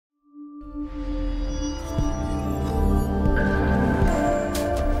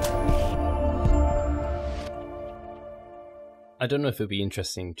I don't know if it'd be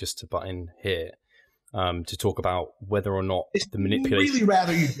interesting just to butt in here to talk about whether or not the manipulation. Really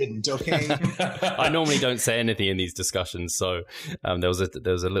rather you didn't, okay? I normally don't say anything in these discussions, so there was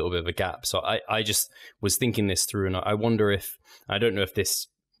a little bit of a gap. So I just was thinking this through, and I wonder if, I don't know if this,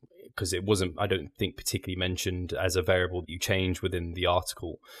 because it wasn't, I don't think particularly mentioned as a variable that you change within the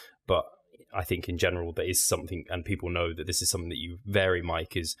article, but I think in general there is something, and people know that this is something that you vary,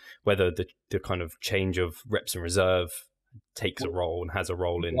 Mike, is whether the kind of change of reps and reserve takes a role and has a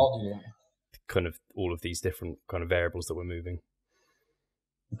role in kind of all of these different kind of variables that we're moving.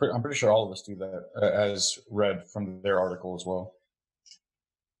 I'm pretty sure all of us do that, as read from their article as well.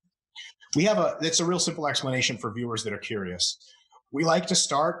 It's a real simple explanation for viewers that are curious. We like to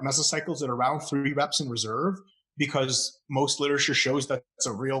start mesocycles at around 3 reps in reserve because most literature shows that it's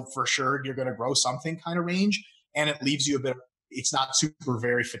a real, for sure, you're going to grow something kind of range, and it leaves you a bit, it's not super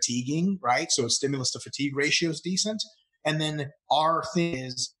very fatiguing, right? So stimulus to fatigue ratio is decent. And then our thing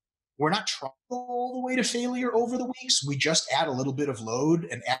is, we're not trying to go all the way to failure over the weeks. We just add a little bit of load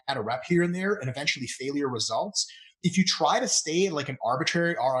and add a rep here and there, and eventually failure results. If you try to stay at like an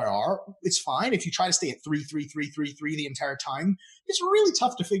arbitrary RIR, it's fine. If you try to stay at 3, 3, 3, 3, 3 the entire time, it's really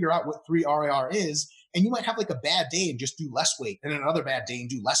tough to figure out what 3 RIR is. And you might have like a bad day and just do less weight, and then another bad day and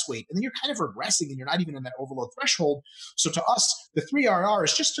do less weight. And then you're kind of regressing and you're not even in that overload threshold. So to us, the 3 RIR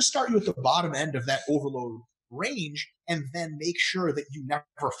is just to start you at the bottom end of that overload range, and then make sure that you never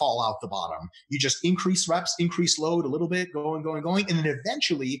fall out the bottom. You just increase reps, increase load a little bit, going. And then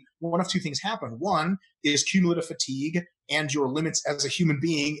eventually one of 2 things happen. One is cumulative fatigue and your limits as a human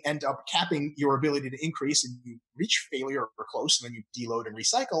being end up capping your ability to increase, and you reach failure or close, and then you deload and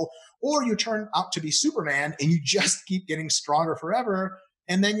recycle, or you turn out to be Superman and you just keep getting stronger forever.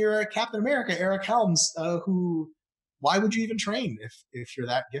 And then you're a Captain America, Eric Helms, who, why would you even train if you're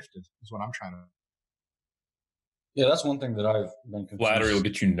that gifted is what I'm trying to. Yeah, that's one thing that I've been confused. Flattery will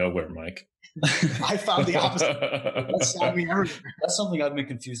get you nowhere, Mike. I found the opposite. That's something I've been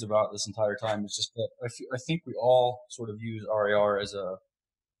confused about this entire time. It's just that I think we all sort of use RIR as a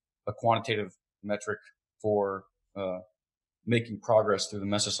quantitative metric for making progress through the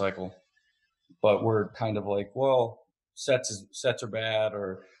mesocycle. But we're kind of like, well, sets are bad,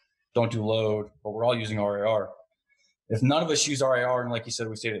 or don't do load, but we're all using RIR. If none of us use RIR, and like you said,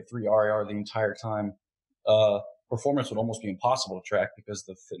 we stayed at 3 RIR the entire time, performance would almost be impossible to track because of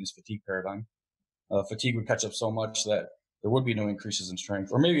the fitness fatigue paradigm. Fatigue would catch up so much that there would be no increases in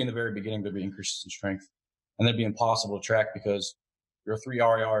strength, or maybe in the very beginning there'd be increases in strength, and that'd be impossible to track because your 3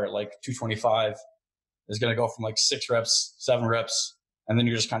 RIR at like 225 is going to go from like 6 reps, 7 reps, and then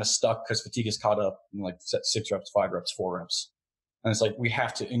you're just kind of stuck because fatigue is caught up in like 6 reps, 5 reps, 4 reps. And it's like we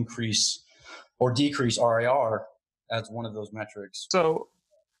have to increase or decrease RIR as one of those metrics. So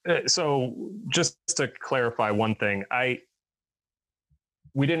just to clarify one thing,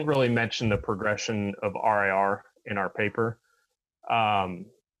 we didn't really mention the progression of RIR in our paper. The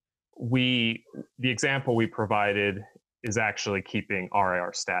example we provided is actually keeping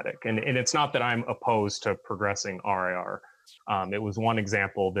RIR static. And it's not that I'm opposed to progressing RIR. It was one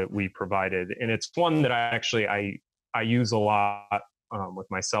example that we provided, and it's one that I use a lot with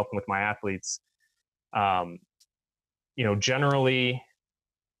myself and with my athletes. Generally,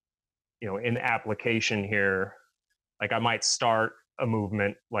 in application here, like I might start a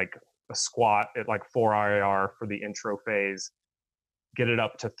movement like a squat at like 4 RIR for the intro phase, get it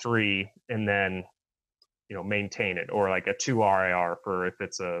up to 3, and then, maintain it, or like a 2 RIR for if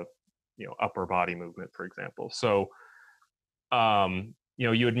it's a, upper body movement, for example. So,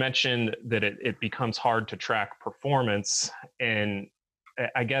 you had mentioned that it becomes hard to track performance, and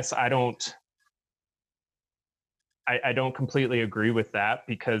I guess I don't completely agree with that,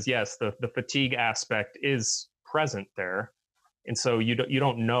 because yes, the fatigue aspect is present there. And so you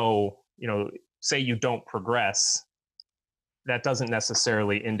don't know, say you don't progress, that doesn't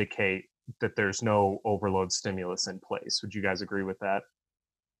necessarily indicate that there's no overload stimulus in place. Would you guys agree with that?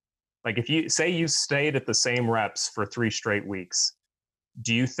 Like if you say you stayed at the same reps for 3 straight weeks,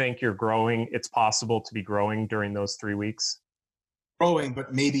 do you think you're growing? It's possible to be growing during those 3 weeks? Growing,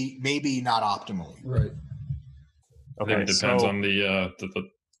 but maybe not optimally. Right. Okay, it depends on the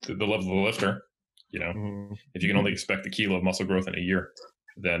level of the lifter. If you can only expect a kilo of muscle growth in a year,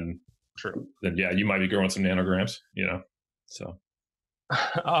 then yeah, you might be growing some nanograms. So.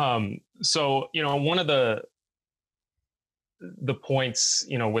 So one of the points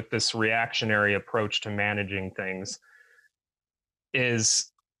with this reactionary approach to managing things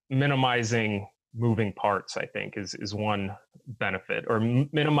is minimizing moving parts. I think is one benefit, or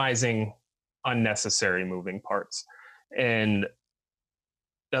minimizing unnecessary moving parts. And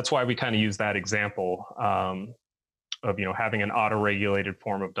that's why we kind of use that example of, you know, having an auto-regulated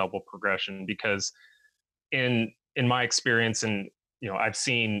form of double progression, because in my experience, and, you know, I've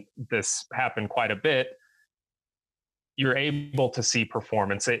seen this happen quite a bit, you're able to see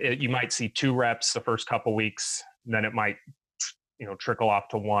performance. You might see 2 reps the first couple weeks, then it might, you know, trickle off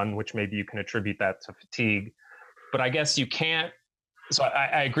to 1, which maybe you can attribute that to fatigue. But I guess you can't. So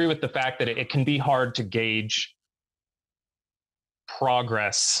I agree with the fact that it can be hard to gauge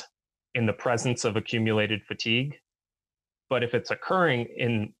progress in the presence of accumulated fatigue. But if it's occurring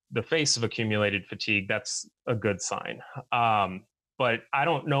in the face of accumulated fatigue, that's a good sign. But I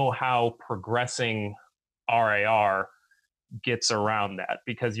don't know how progressing RIR gets around that,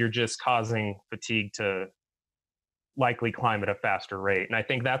 because you're just causing fatigue to likely climb at a faster rate. And I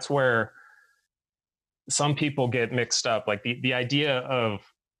think that's where some people get mixed up. Like the idea of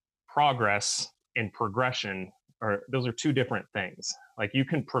progress and progression those are 2 different things. Like you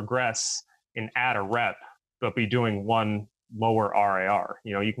can progress and add a rep, but be doing 1 lower RIR.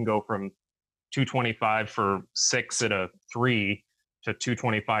 You know, you can go from 225 for 6 at a 3 to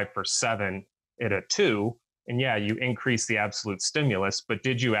 225 for 7 at a 2. And yeah, you increase the absolute stimulus, but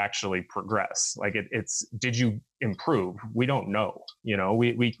did you actually progress? Like did you improve? We don't know, you know,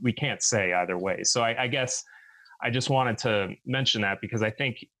 we can't say either way. So I guess I just wanted to mention that, because I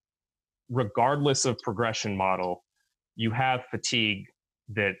think regardless of progression model, you have fatigue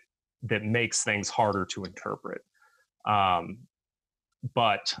that makes things harder to interpret.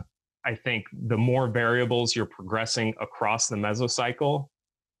 But I think the more variables you're progressing across the mesocycle,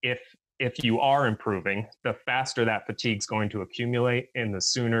 if you are improving, the faster that fatigue's going to accumulate, and the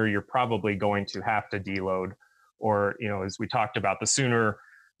sooner you're probably going to have to deload, or, you know, as we talked about, the sooner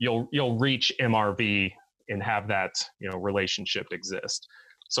you'll reach MRV and have that, you know, relationship exist.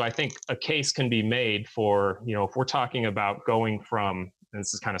 So I think a case can be made for, you know, if we're talking about going from, and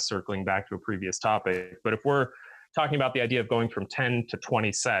this is kind of circling back to a previous topic, but if we're talking about the idea of going from 10 to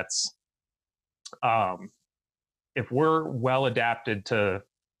 20 sets, if we're well adapted to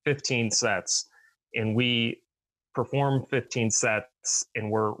 15 sets and we perform 15 sets and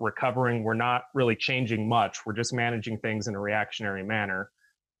we're recovering, we're not really changing much, we're just managing things in a reactionary manner,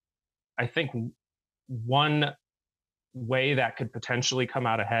 I think one way that could potentially come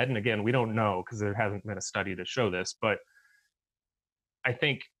out ahead, and again, we don't know because there hasn't been a study to show this, but I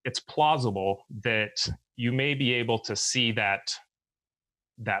think it's plausible that you may be able to see that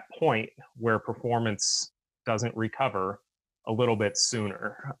point where performance doesn't recover a little bit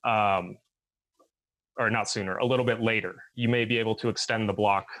sooner, or not sooner, a little bit later. You may be able to extend the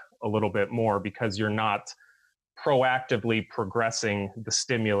block a little bit more because you're not proactively progressing the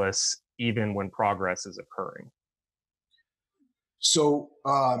stimulus even when progress is occurring. So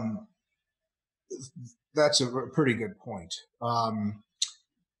that's a pretty good point.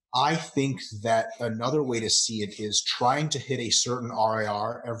 I think that another way to see it is trying to hit a certain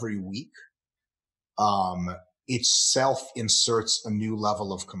RIR every week itself inserts a new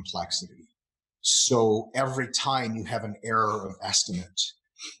level of complexity. So every time you have an error of estimate,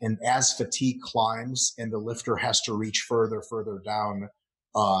 and as fatigue climbs and the lifter has to reach further down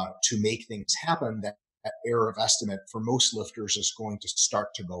to make things happen, that error of estimate for most lifters is going to start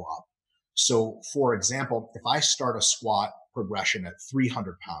to go up. So for example, if I start a squat progression at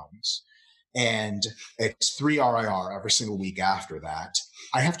 300 pounds and it's 3 RIR every single week after that,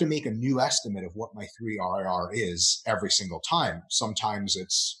 I have to make a new estimate of what my 3 RIR is every single time. Sometimes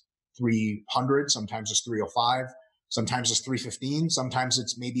it's 300, sometimes it's 305, sometimes it's 315, sometimes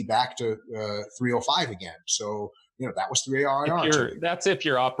it's maybe back to 305 again. So, you know, that was 3 RIR. That's if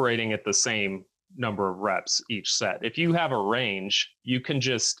you're operating at the same number of reps each set. If you have a range, you can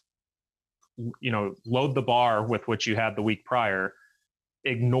just, you know, load the bar with what you had the week prior,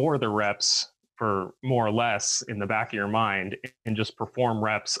 ignore the reps for more or less in the back of your mind, and just perform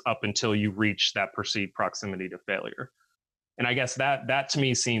reps up until you reach that perceived proximity to failure. And I guess that to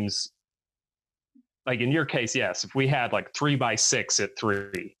me seems like, in your case, yes, if we had like 3x6 at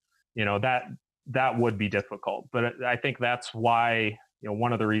 3, you know, that would be difficult. But I think that's why, you know,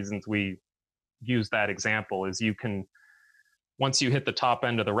 one of the reasons we use that example is you can, once you hit the top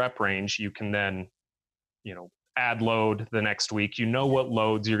end of the rep range, you can then, you know, add load the next week. You know what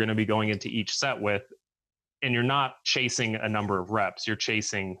loads you're going to be going into each set with, and you're not chasing a number of reps. You're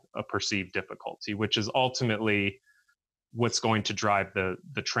chasing a perceived difficulty, which is ultimately what's going to drive the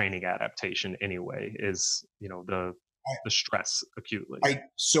training adaptation anyway, is, you know, the stress acutely. I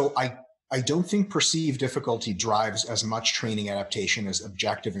I don't think perceived difficulty drives as much training adaptation as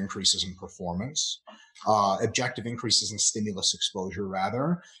objective increases in performance, objective increases in stimulus exposure,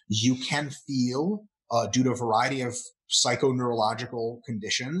 rather. You can feel, due to a variety of psychoneurological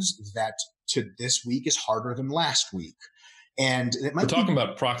conditions, that to this week is harder than last week. And it might we're talking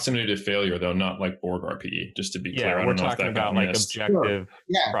about proximity to failure, though, not like Borg RPE, just to be clear. Yeah, we're talking about like objective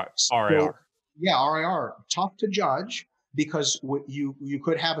RIR. Yeah, RIR, tough to judge, because what you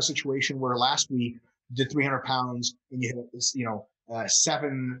could have a situation where last week you did 300 pounds and you hit this,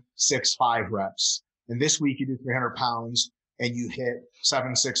 7-6-5 reps, and this week you do 300 pounds and you hit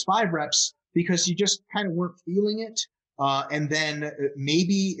 7-6-5 reps because you just kind of weren't feeling it. And then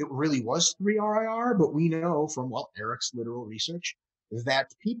maybe it really was 3 RIR, but we know from, Eric's literal research that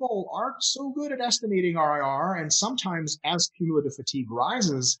people aren't so good at estimating RIR, and sometimes as cumulative fatigue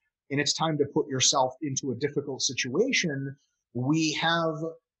rises and it's time to put yourself into a difficult situation, we have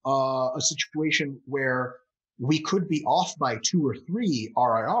a situation where we could be off by 2 or 3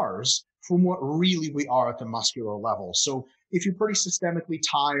 RIRs from what really we are at the muscular level. So if you're pretty systemically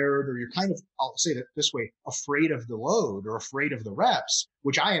tired, or you're kind of, I'll say it this way, afraid of the load or afraid of the reps,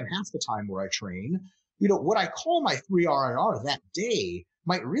 which I am half the time where I train, what I call my 3 RIR that day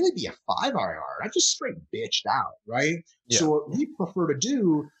might really be a 5 RIR. I just straight bitched out, right? Yeah. So what we prefer to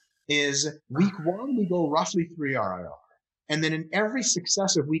do is week 1, we go roughly 3 RIR. And then in every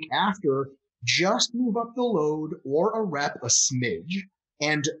successive week after, just move up the load or a rep a smidge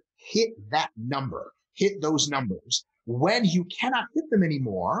and hit that number, hit those numbers. When you cannot hit them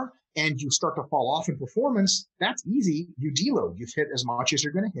anymore and you start to fall off in performance, that's easy. You deload. You've hit as much as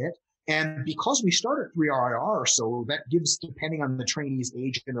you're going to hit. And because we start at 3 RIR, so that gives, depending on the trainee's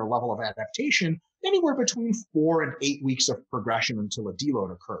age and their level of adaptation, anywhere between 4 and 8 weeks of progression until a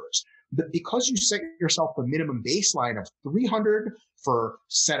deload occurs. But because you set yourself a minimum baseline of 300 for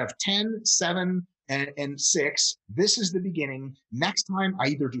set of 10, 7, and 6, this is the beginning. Next time, I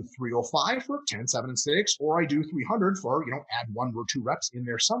either do 305 for 10, 7, and 6, or I do 300 for, add 1 or 2 reps in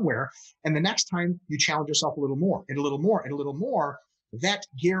there somewhere. And the next time, you challenge yourself a little more, and a little more, and a little more. That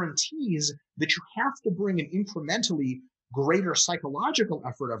guarantees that you have to bring an incrementally greater psychological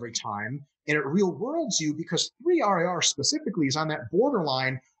effort every time, and it real worlds you, because 3 RIR specifically is on that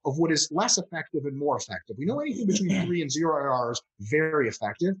borderline of what is less effective and more effective. We know anything between 3 and 0 RIR is very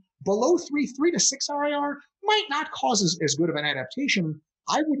effective. Below 3 to 6 RIR might not cause as good of an adaptation.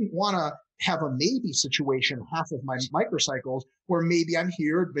 I wouldn't want to have a maybe situation half of my microcycles where maybe I'm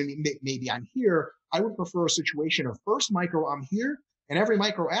here, maybe I'm here. I would prefer a situation of first micro I'm here, and every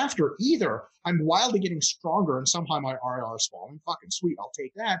micro after, either I'm wildly getting stronger and somehow my RIR is falling, fucking sweet, I'll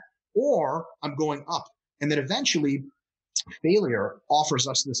take that, or I'm going up. And then eventually failure offers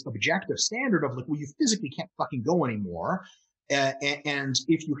us this objective standard of like, well, you physically can't fucking go anymore. And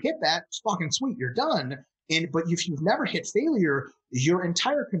if you hit that, it's fucking sweet, you're done. But if you've never hit failure, your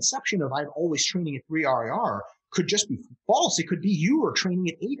entire conception of I'm always training at 3 RIR could just be false. It could be you are training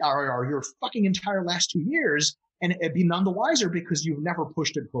at 8 RIR your fucking entire last 2 years, and it'd be none the wiser because you've never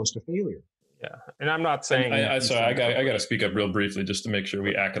pushed it close to failure. Yeah, and I'm not saying. I got to speak up real briefly just to make sure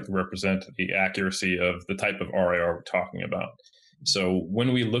we accurately represent the accuracy of the type of RIR we're talking about. So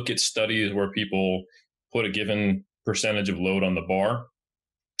when we look at studies where people put a given percentage of load on the bar,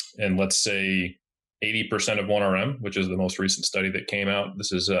 and let's say 80% of 1RM, which is the most recent study that came out.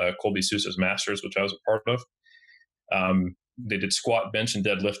 This is Colby Sousa's Masters, which I was a part of. They did squat, bench, and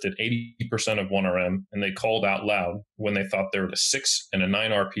deadlift at 80% of 1RM, and they called out loud when they thought they were at a 6 and a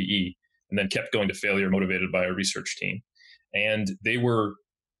 9 RPE, and then kept going to failure motivated by a research team. And they were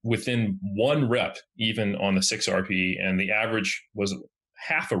within 1 rep, even on the 6 RPE, and the average was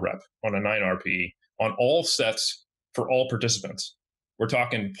half a rep on a 9 RPE on all sets for all participants. We're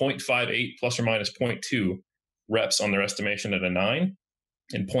talking 0.58 plus or minus 0.2 reps on their estimation at a 9,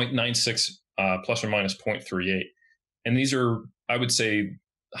 and 0.96 plus or minus 0.38. And these are, I would say,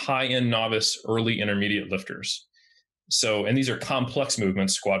 high-end novice, early intermediate lifters. So, and these are complex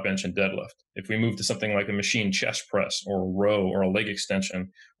movements, squat, bench, and deadlift. If we move to something like a machine chest press or a row or a leg extension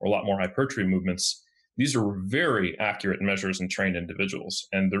or a lot more hypertrophy movements, these are very accurate measures in trained individuals.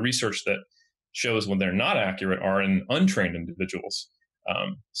 And the research that shows when they're not accurate are in untrained individuals.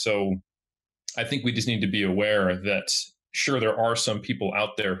 So I think we just need to be aware that, sure, there are some people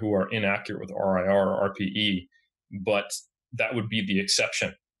out there who are inaccurate with RIR or RPE, but that would be the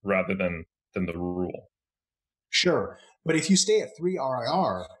exception rather than the rule. Sure. But if you stay at 3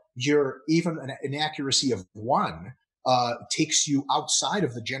 RIR, you're even an inaccuracy of 1 takes you outside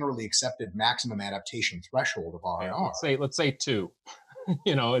of the generally accepted maximum adaptation threshold of RIR. Let's say 2.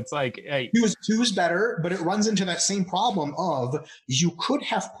 It's like, hey, two's better, but it runs into that same problem of you could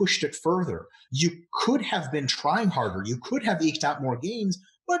have pushed it further. You could have been trying harder. You could have eked out more gains,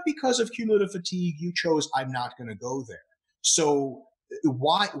 but because of cumulative fatigue, you chose, I'm not going to go there. So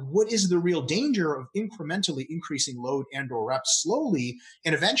what is the real danger of incrementally increasing load and or reps slowly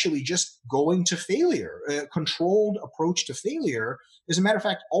and eventually just going to failure? A controlled approach to failure. As a matter of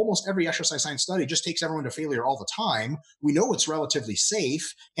fact, almost every exercise science study just takes everyone to failure all the time. We know it's relatively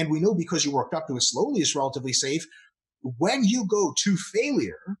safe, and we know because you worked up to it slowly, it's relatively safe. When you go to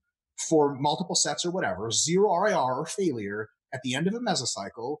failure for multiple sets or whatever, 0 RIR or failure, at the end of a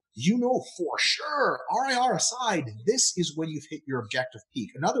mesocycle, you know for sure, RIR aside, this is when you've hit your objective peak.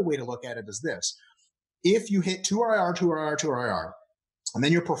 Another way to look at it is this. If you hit 2 RIR, 2 RIR, 2 RIR, and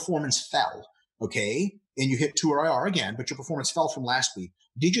then your performance fell, okay, and you hit 2 RIR again, but your performance fell from last week,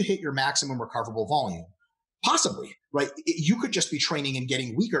 did you hit your maximum recoverable volume? Possibly, right? You could just be training and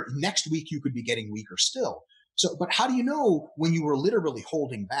getting weaker. Next week, you could be getting weaker still. So, but how do you know when you were literally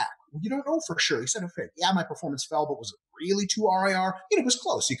holding back? You don't know for sure. You said, okay, yeah, my performance fell, but was it really 2 RIR? It was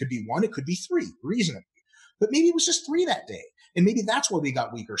close. It could be 1, it could be 3, reasonably. But maybe it was just 3 that day. And maybe that's why we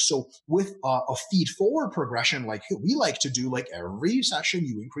got weaker. So with a feed forward progression, like we like to do, like every session,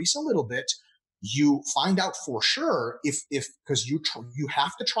 you increase a little bit, you find out for sure because you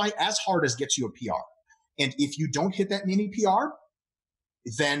have to try as hard as gets you a PR. And if you don't hit that mini PR,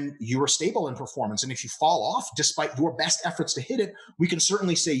 then you are stable in performance. And if you fall off, despite your best efforts to hit it, we can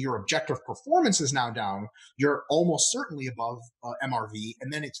certainly say your objective performance is now down. You're almost certainly above MRV,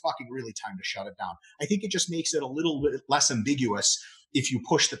 and then it's fucking really time to shut it down. I think it just makes it a little bit less ambiguous if you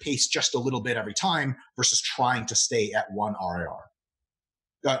push the pace just a little bit every time versus trying to stay at 1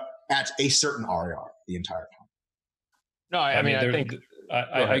 RIR, at a certain RIR the entire time. No, I mean, I think...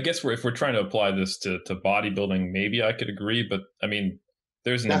 I guess if we're trying to apply this to bodybuilding, maybe I could agree, but I mean,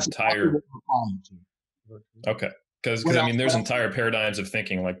 there's an entire because I mean there's entire paradigms of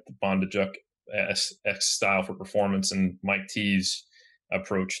thinking like the Bondajuk X style for performance and Mike T's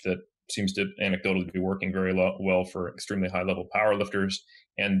approach that seems to anecdotally be working very well for extremely high level powerlifters.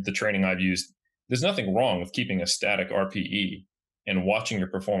 And the training I've used, there's nothing wrong with keeping a static RPE and watching your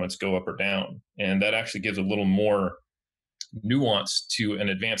performance go up or down, and that actually gives a little more nuance to an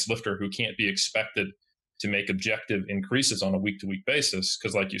advanced lifter who can't be expected to make objective increases on a week-to-week basis,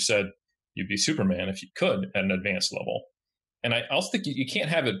 because like you said, you'd be Superman if you could at an advanced level. And I also think you can't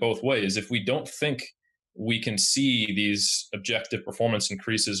have it both ways. If we don't think we can see these objective performance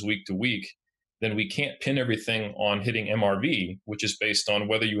increases week to week, then we can't pin everything on hitting MRV, which is based on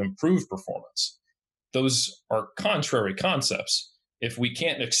whether you improve performance. Those are contrary concepts. If we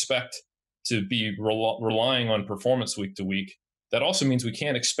can't expect to be relying on performance week to week, that also means we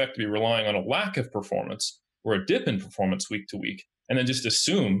can't expect to be relying on a lack of performance or a dip in performance week to week, and then just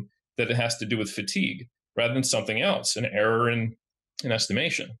assume that it has to do with fatigue rather than something else, an error in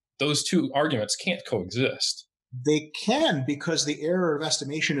estimation. Those two arguments can't coexist. They can, because the error of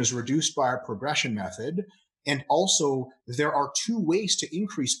estimation is reduced by our progression method. And also, there are 2 ways to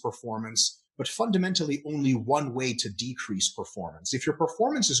increase performance, but fundamentally only 1 way to decrease performance. If your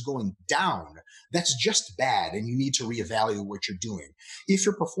performance is going down, that's just bad, and you need to reevaluate what you're doing. If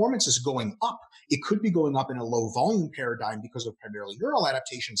your performance is going up, it could be going up in a low volume paradigm because of primarily neural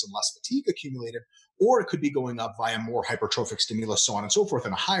adaptations and less fatigue accumulated, or it could be going up via more hypertrophic stimulus, so on and so forth,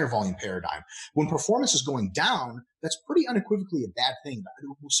 in a higher volume paradigm. When performance is going down, that's pretty unequivocally a bad thing.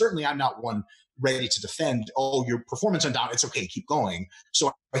 Certainly, I'm not one ready to defend, oh, your performance went down, it's okay, keep going.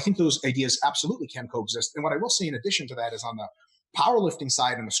 So I think those ideas absolutely can coexist. And what I will say in addition to that is on the powerlifting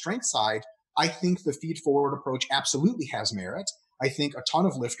side and the strength side, I think the feed forward approach absolutely has merit. I think a ton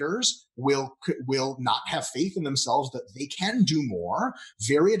of lifters will not have faith in themselves that they can do more.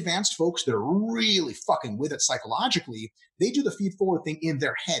 Very advanced folks that are really fucking with it psychologically, they do the feed forward thing in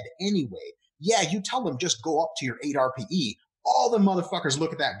their head anyway. Yeah, you tell them just go up to your 8 RPE. All the motherfuckers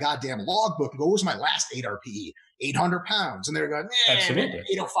look at that goddamn logbook and go, what was my last 8 RPE? 800 pounds. And they're going, absolutely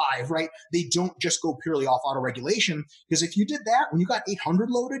 805, right? They don't just go purely off autoregulation, because if you did that, when you got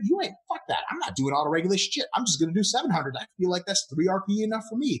 800 loaded, you ain't, fuck that. I'm not doing autoregulation shit. I'm just going to do 700. I feel like that's 3 RPE enough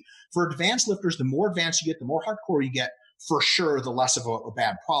for me. For advanced lifters, the more advanced you get, the more hardcore you get, for sure, the less of a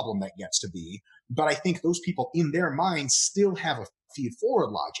bad problem that gets to be. But I think those people in their minds still have a feed forward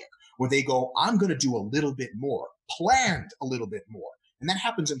logic where they go, I'm going to do a little bit more, planned a little bit more. And that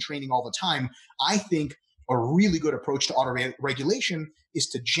happens in training all the time. I think a really good approach to auto-regulation is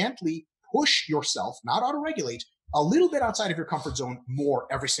to gently push yourself, not auto-regulate, a little bit outside of your comfort zone more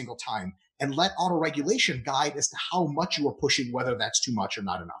every single time. and let autoregulation guide as to how much you are pushing, whether that's too much or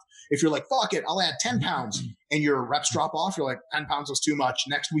not enough. If you're like, fuck it, I'll add 10 pounds and your reps drop off, you're like, 10 pounds was too much.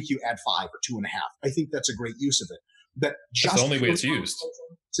 Next week you add 5 or 2.5. I think that's a great use of it. But just that's the only way it's used.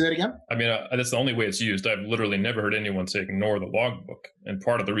 Say that again? I mean, that's the only way it's used. I've literally never heard anyone say ignore the logbook. And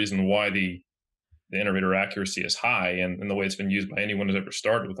part of the reason why the inter-rater accuracy is high and the way it's been used by anyone who's ever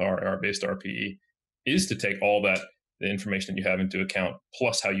started with RIR-based RPE is to take all that, the information that you have into account,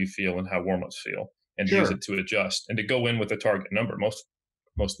 plus how you feel and how warm-ups feel, and use it to adjust and to go in with a target number most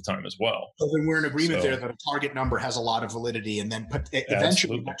of the time as well. So then we're in agreement there that a target number has a lot of validity, and then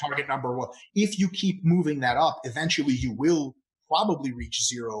eventually that target number will, if you keep moving that up, eventually you will probably reach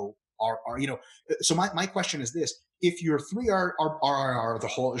 0 RR. So my question is this: if you're 3 RIR the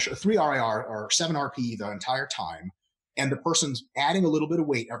whole 3 RIR or 7 RPE the entire time, and the person's adding a little bit of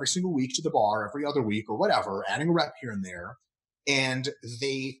weight every single week to the bar, every other week or whatever, adding a rep here and there, and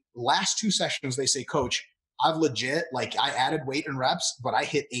they last 2 sessions they say, coach, I've legit, like, I added weight and reps, but I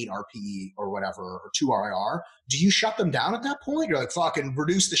hit 8 RPE or whatever, or 2 RIR. Do you shut them down at that point? You're like, fucking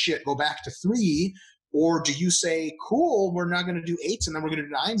reduce the shit, go back to 3. Or do you say, cool, we're not going to do 8s, and then we're going to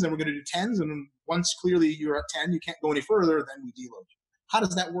do 9s, and we're going to do 10s, and then once clearly you're at 10, you can't go any further, then we deload you. How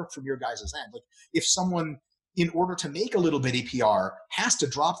does that work from your guys' end? Like, if someone, in order to make a little bit APR, has to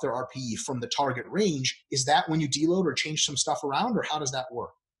drop their RPE from the target range, is that when you deload or change some stuff around, or how does that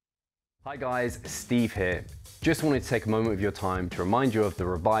work? Hi guys, Steve here. Just wanted to take a moment of your time to remind you of the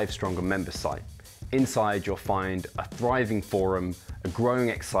Revive Stronger member site. Inside you'll find a thriving forum, a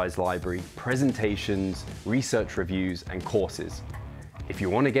growing exercise library, presentations, research reviews, and courses. If you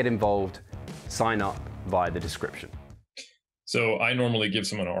want to get involved, sign up via the description. So I normally give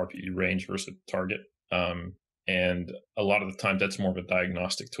someone an RPE range versus target. And a lot of the time that's more of a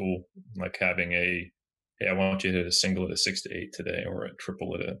diagnostic tool, like having hey, I want you to hit a single at a 6 to 8 today, or a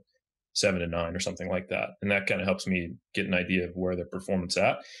triple at a 7 to 9 or something like that. And that kind of helps me get an idea of where their performance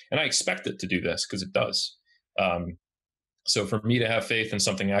at. And I expect it to do this because it does. So for me to have faith in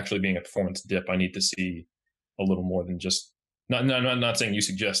something actually being a performance dip, I need to see a little more than just, not saying you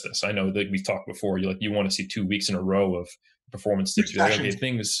suggest this. I know that we talked before, you want to see 2 weeks in a row of performance dips. You're like, okay,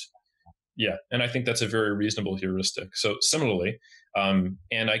 things, yeah. And I think that's a very reasonable heuristic. So similarly, and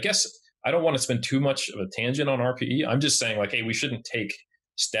I guess I don't want to spend too much of a tangent on RPE. I'm just saying, like, hey, we shouldn't take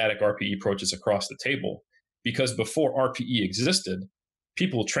static RPE approaches across the table, because before RPE existed,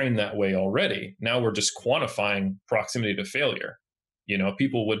 people trained that way already. Now we're just quantifying proximity to failure.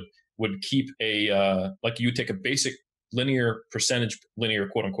 People would keep like you would take a basic linear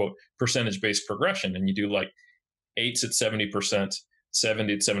quote unquote percentage based progression, and you do like 8s at 70%,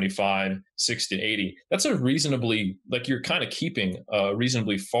 70 at 75, 60 to 80. That's a reasonably, like, you're kind of keeping a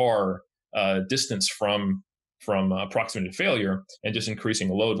reasonably far distance from proximity to failure and just increasing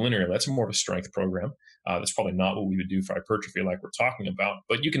the load linear. That's more of a strength program. That's probably not what we would do for hypertrophy like we're talking about,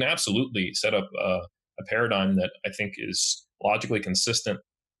 but you can absolutely set up a paradigm that I think is logically consistent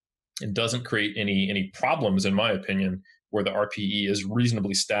and doesn't create any problems, in my opinion, where the RPE is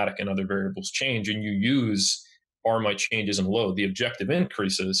reasonably static and other variables change, and you use RMI changes in load. The objective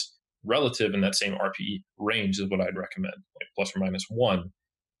increases relative in that same RPE range is what I'd recommend, like plus or minus 1,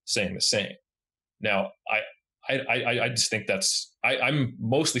 saying the same. Now, I just think I'm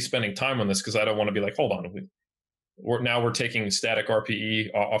mostly spending time on this because I don't want to be like, hold on, we're taking static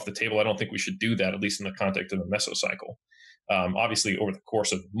RPE off the table. I don't think we should do that, at least in the context of a mesocycle. Obviously, over the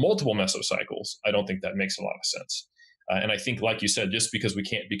course of multiple mesocycles, I don't think that makes a lot of sense. And I think, like you said, just because we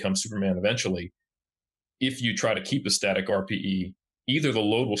can't become Superman eventually, if you try to keep a static RPE, either the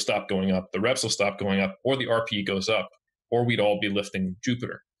load will stop going up, the reps will stop going up, or the RPE goes up, or we'd all be lifting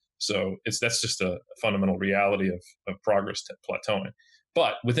Jupiter. So that's just a fundamental reality of progress plateauing.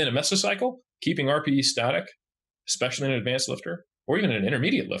 But within a mesocycle, keeping RPE static, especially in an advanced lifter, or even an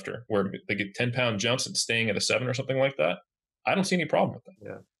intermediate lifter, where they get 10-pound jumps and staying at a 7 or something like that, I don't see any problem with that.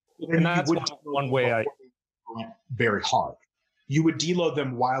 Yeah. And that's one way very hard. You would deload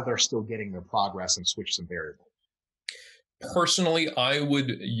them while they're still getting their progress and switch some variables. Personally, I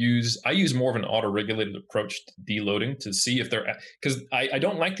use more of an auto-regulated approach to deloading to see if they're, because I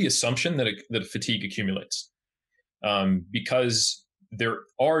don't like the assumption that fatigue accumulates, because there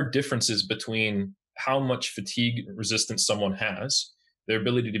are differences between how much fatigue resistance someone has, their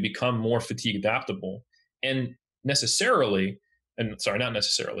ability to become more fatigue adaptable, and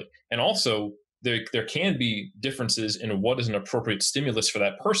also there can be differences in what is an appropriate stimulus for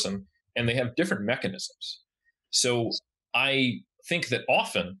that person, and they have different mechanisms. So I think that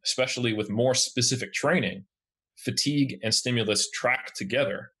often, especially with more specific training, fatigue and stimulus track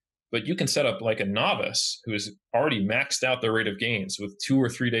together. But you can set up like a novice who has already maxed out their rate of gains with 2 or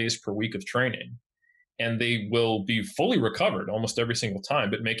 3 days per week of training, and they will be fully recovered almost every single time,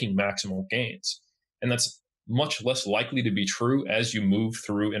 but making maximal gains. And that's much less likely to be true as you move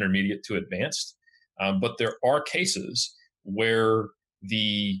through intermediate to advanced. But there are cases where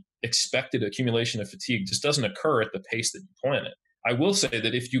the expected accumulation of fatigue just doesn't occur at the pace that you plan it. I will say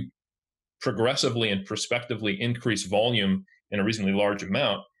that if you progressively and prospectively increase volume in a reasonably large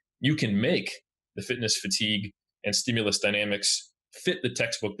amount, you can make the fitness fatigue and stimulus dynamics fit the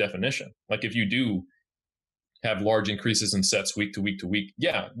textbook definition. Like if you do have large increases in sets week to week to week,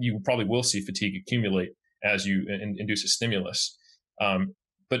 yeah, you probably will see fatigue accumulate as you induce a stimulus.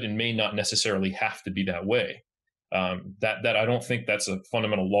 But it may not necessarily have to be that way. That I don't think that's a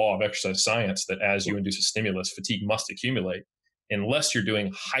fundamental law of exercise science, that as you induce a stimulus, fatigue must accumulate, unless you're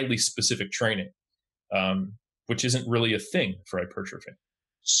doing highly specific training, which isn't really a thing for hypertrophy.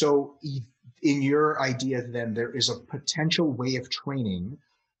 So in your idea, then, there is a potential way of training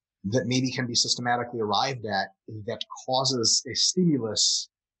that maybe can be systematically arrived at that causes a stimulus,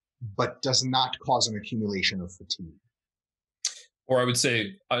 but does not cause an accumulation of fatigue. Or I would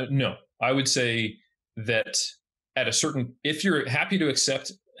say, no, I would say that at a certain, if you're happy to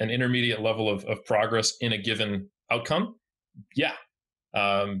accept an intermediate level of progress in a given outcome, yeah.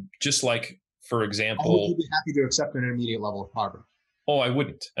 Just like, for example, I would be happy to accept an intermediate level of progress. Oh, I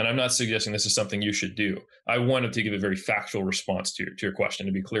wouldn't. And I'm not suggesting this is something you should do. I wanted to give a very factual response to your question,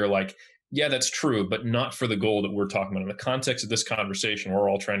 to be clear, like, yeah, that's true, but not for the goal that we're talking about. In the context of this conversation, we're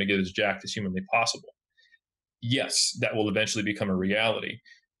all trying to get as jacked as humanly possible. Yes, that will eventually become a reality.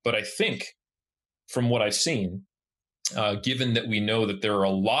 But I think from what I've seen, given that we know that there are a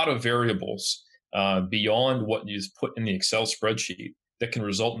lot of variables beyond what is put in the Excel spreadsheet that can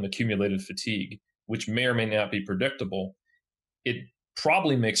result in accumulated fatigue, which may or may not be predictable, it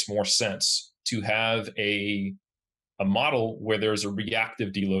probably makes more sense to have a model where there's a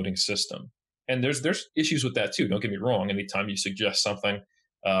reactive deloading system. And there's issues with that too. Don't get me wrong. Anytime you suggest something,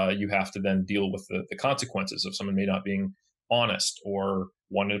 you have to then deal with the consequences of someone may not being honest or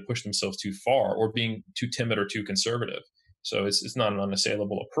wanting to push themselves too far or being too timid or too conservative. So it's not an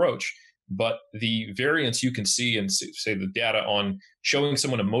unassailable approach. But the variance you can see in, say, the data on showing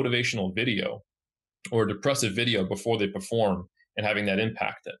someone a motivational video or a depressive video before they perform and having that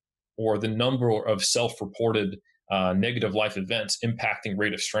impact it, or the number of self-reported negative life events impacting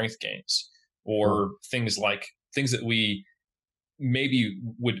rate of strength gains, or things that we maybe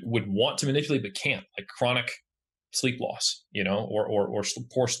would want to manipulate but can't, like chronic sleep loss, or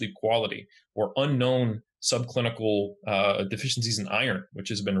poor sleep quality, or unknown subclinical deficiencies in iron, which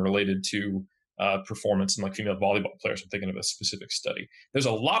has been related to performance in like female volleyball players. I'm thinking of a specific study. There's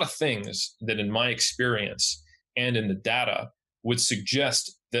a lot of things that in my experience and in the data would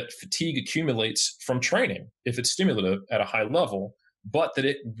suggest that fatigue accumulates from training if it's stimulative at a high level, but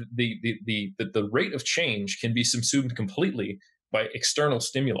that the rate of change can be subsumed completely by external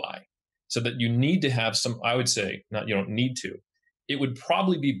stimuli. So that you need to have some, I would say, not you don't need to, it would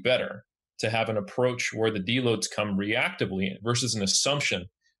probably be better to have an approach where the deloads come reactively versus an assumption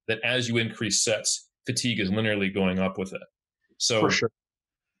that as you increase sets, fatigue is linearly going up with it. So for sure,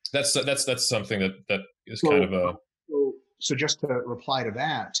 that's something that is kind of a. So just to reply to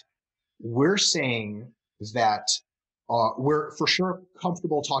that, we're saying that we're for sure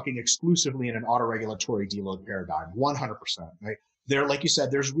comfortable talking exclusively in an autoregulatory deload paradigm, 100%, right? There, like you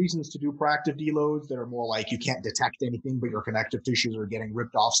said, there's reasons to do proactive deloads that are more like you can't detect anything, but your connective tissues are getting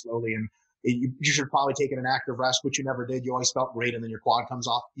ripped off slowly, and you should probably take an active rest, which you never did. You always felt great, and then your quad comes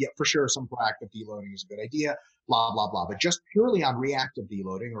off. Yeah, for sure, some proactive deloading is a good idea, blah, blah, blah. But just purely on reactive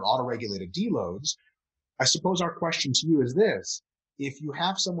deloading or autoregulated deloads, I suppose our question to you is this. If you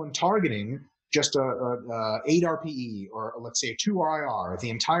have someone targeting just a 8 RPE or let's say a 2 RIR the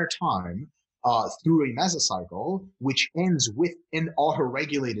entire time through a mesocycle, which ends with an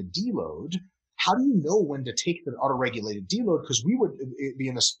autoregulated deload, how do you know when to take the autoregulated deload? Because we would be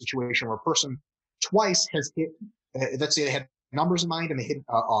in a situation where a person twice has hit, let's say they had numbers in mind and they hit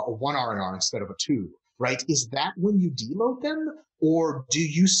a 1 RIR instead of a 2, right? Is that when you deload them? Or do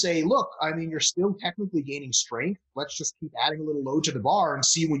you say, look, I mean, you're still technically gaining strength. Let's just keep adding a little load to the bar and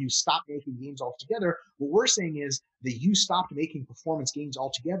see when you stop making gains altogether. What we're saying is that you stopped making performance gains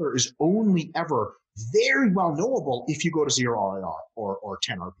altogether is only ever very well knowable if you go to 0 RIR or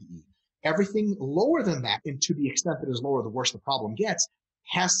 10 RPE. Everything lower than that, and to the extent that is lower, the worse the problem gets,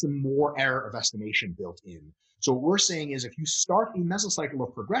 has some more error of estimation built in. So what we're saying is if you start a mesocycle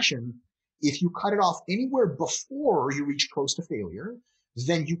of progression, if you cut it off anywhere before you reach close to failure,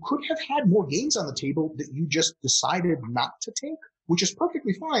 then you could have had more gains on the table that you just decided not to take, which is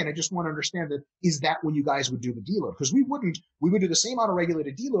perfectly fine. I just want to understand that, is that when you guys would do the deload? Because we would do the same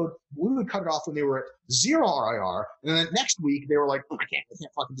auto-regulated deload. We would cut it off when they were at 0 RIR. And then next week they were like, oh, I can't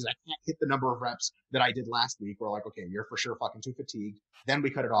fucking do that. I can't hit the number of reps that I did last week. We're like, okay, you're for sure fucking too fatigued. Then we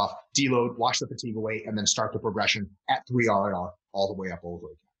cut it off, deload, wash the fatigue away, and then start the progression at 3 RIR all the way up over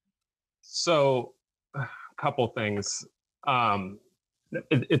again. So a couple things.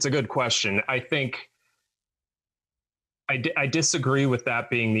 It's a good question. I think I disagree with that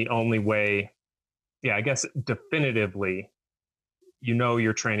being the only way. Yeah, I guess definitively,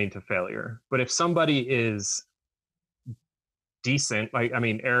 you're training to failure. But if somebody is decent, like, I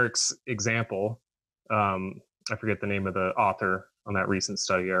mean, Eric's example, I forget the name of the author on that recent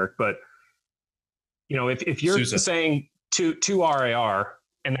study, Eric, but if you're saying two RIR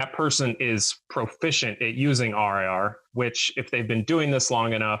and that person is proficient at using RIR, which if they've been doing this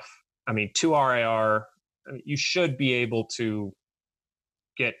long enough, I mean, 2 RIR, you should be able to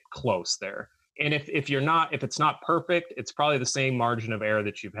get close there. And if it's not perfect, it's probably the same margin of error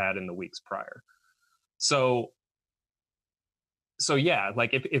that you've had in the weeks prior. So yeah,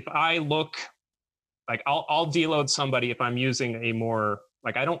 like if I look, like I'll deload somebody if I'm using a more,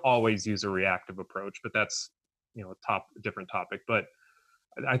 like, I don't always use a reactive approach, but that's, a different topic, but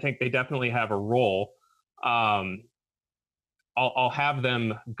I think they definitely have a role. I'll have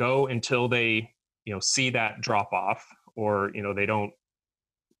them go until they, see that drop off, or, they don't,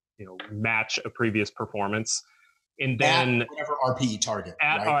 match a previous performance. And then at whatever RPE target,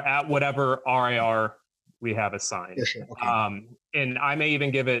 at whatever RIR we have assigned. Yeah, sure. Okay. And I may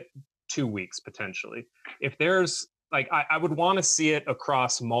even give it 2 weeks potentially. If there's, like, I would want to see it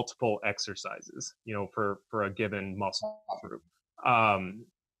across multiple exercises, for a given muscle group.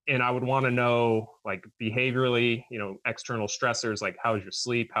 And I would want to know, like, behaviorally, external stressors, like how's your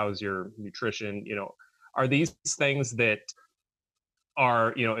sleep, how's your nutrition, are these things that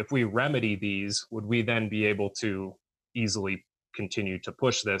are, if we remedy these, would we then be able to easily continue to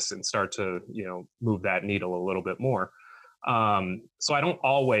push this and start to, move that needle a little bit more? So I don't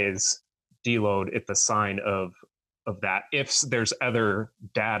always deload at the sign of that. If there's other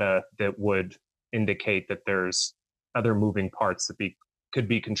data that would indicate that there's other moving parts that could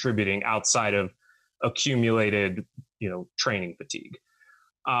be contributing outside of accumulated, training fatigue.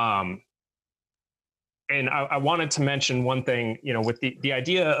 And I wanted to mention one thing, with the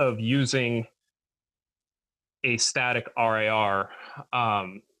idea of using a static RIR,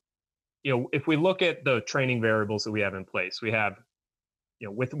 if we look at the training variables that we have in place, we have,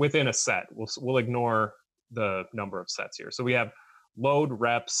 within a set, we'll ignore the number of sets here. So we have load,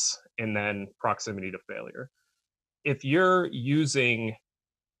 reps, and then proximity to failure. If you're using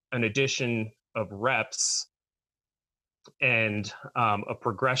an addition of reps and a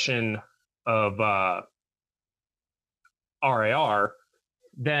progression of RIR,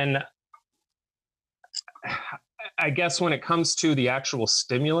 then I guess when it comes to the actual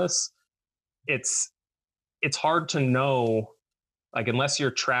stimulus, it's hard to know, like, unless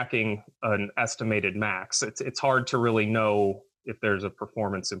you're tracking an estimated max, it's hard to really know if there's a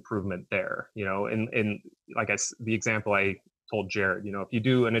performance improvement there, and like the example I told Jared, if you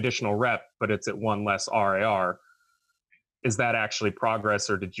do an additional rep, but it's at 1 less RIR, is that actually progress,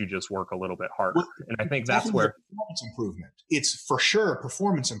 or did you just work a little bit harder? Well, and I think that's where performance improvement. It's for sure a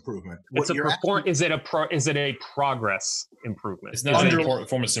performance improvement. Is it a progress improvement? It's not a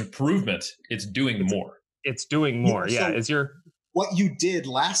performance improvement. It's doing more. It's doing more. Yeah. So what you did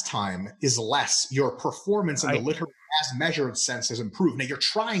last time is less. Your performance in the literal as measured sense has improved. Now you're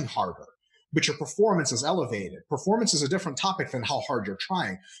trying harder, but your performance is elevated. Performance is a different topic than how hard you're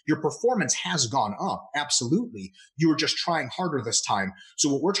trying. Your performance has gone up, absolutely. You were just trying harder this time. So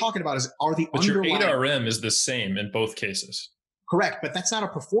what we're talking about is, but your 8RM is the same in both cases. Correct, but that's not a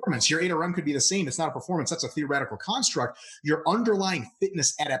performance. Your 8RM could be the same. It's not a performance. That's a theoretical construct. Your underlying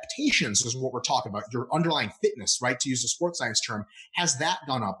fitness adaptations is what we're talking about. Your underlying fitness, right, to use the sports science term, has that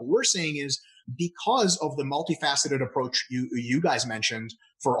gone up? What we're saying is, because of the multifaceted approach you guys mentioned,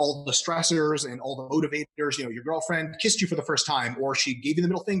 for all the stressors and all the motivators, your girlfriend kissed you for the first time, or she gave you the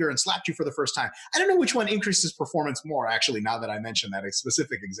middle finger and slapped you for the first time. I don't know which one increases performance more, actually, now that I mentioned that, a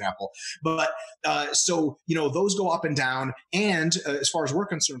specific example. But so, those go up and down. And as far as we're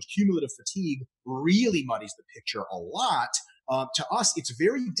concerned, cumulative fatigue really muddies the picture a lot. To us, it's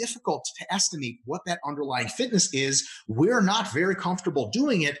very difficult to estimate what that underlying fitness is. We're not very comfortable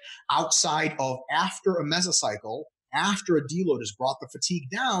doing it outside of, after a mesocycle, after a deload has brought the fatigue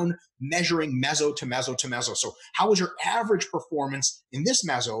down, measuring meso to meso to meso. So how is your average performance in this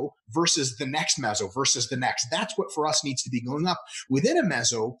meso versus the next meso versus the next? That's what for us needs to be going up. Within a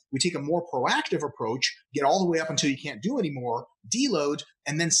meso, we take a more proactive approach, get all the way up until you can't do anymore, deload,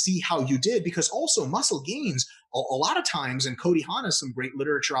 and then see how you did. Because also muscle gains, a lot of times, and Cody Hahn has some great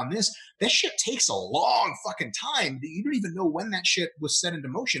literature on this, that shit takes a long fucking time. You don't even know when that shit was set into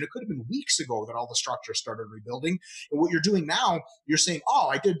motion. It could have been weeks ago that all the structure started rebuilding. And what you're doing now, you're saying, oh,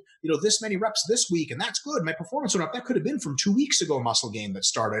 I did, this many reps this week, and that's good. My performance went up. That could have been from 2 weeks ago muscle gain that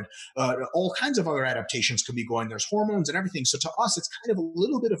started. All kinds of other adaptations could be going. There's hormones and everything. So to us, it's kind of a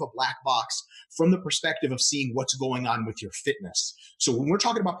little bit of a black box from the perspective of seeing what's going on with your fitness. So when we're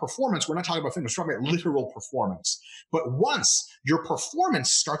talking about performance, we're not talking about fitness, we're talking about literal performance. But once your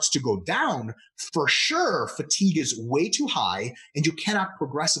performance starts to go down, for sure, fatigue is way too high and you cannot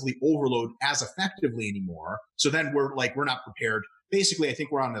progressively overload as effectively anymore. So then we're not prepared. Basically, I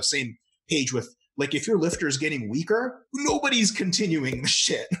think we're on the same page with, like, if your lifter is getting weaker, nobody's continuing the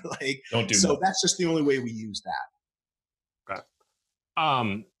shit. Don't do so that. That's just the only way we use that. Okay.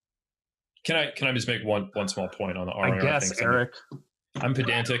 Can I just make one small point on the RIR? I guess, Eric. I'm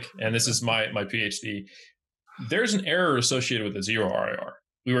pedantic, and this is my PhD. There's an error associated with a 0 RIR.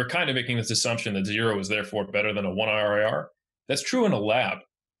 We were kind of making this assumption that 0 is therefore better than a 1 RIR. That's true in a lab.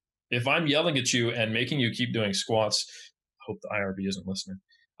 If I'm yelling at you and making you keep doing squats, I hope the IRB isn't listening,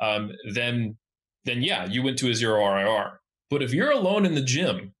 then yeah, you went to a 0 RIR. But if you're alone in the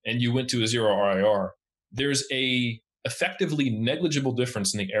gym and you went to a 0 RIR, there's a effectively negligible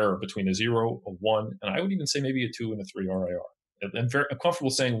difference in the error between a 0, a 1, and I would even say maybe a 2 and a 3 RIR. I'm comfortable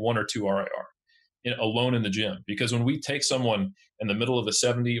saying 1 or 2 RIR alone in the gym, because when we take someone in the middle of a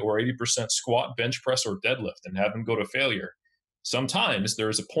 70 or 80% squat, bench press, or deadlift and have them go to failure, sometimes there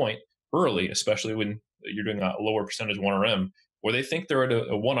is a point early, especially when you're doing a lower percentage 1RM, where they think they're at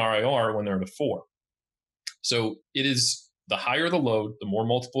a 1 RIR when they're at a 4. So it is the higher the load, the more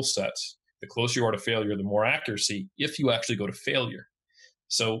multiple sets, the closer you are to failure, the more accuracy if you actually go to failure.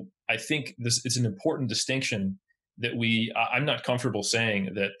 So I think it's an important distinction that I'm not comfortable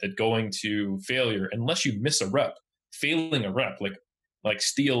saying that going to failure, unless you miss a rep, failing a rep, like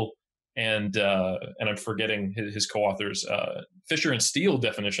Steele and I'm forgetting his co-authors, Fisher and Steele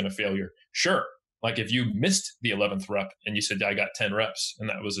definition of failure. Sure. Like if you missed the 11th rep and you said, I got 10 reps and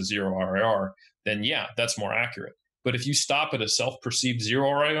that was a 0 RIR, then yeah, that's more accurate. But if you stop at a self-perceived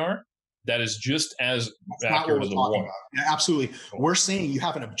 0 RIR, that is just as accurate as a 1. Yeah, absolutely. We're saying you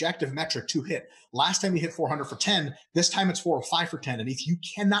have an objective metric to hit. Last time you hit 400 for 10, this time it's 405 for 10. And if you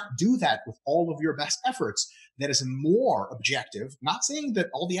cannot do that with all of your best efforts, that is more objective. Not saying that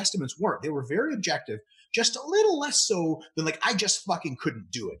all the estimates weren't. They were very objective, just a little less so than I just fucking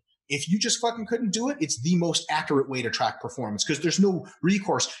couldn't do it. If you just fucking couldn't do it, it's the most accurate way to track performance, because there's no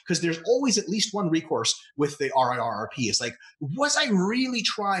recourse, because there's always at least one recourse with the RIRRP. It's like, was I really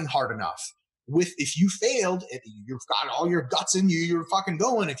trying hard enough? If you failed, you've got all your guts in you, you're fucking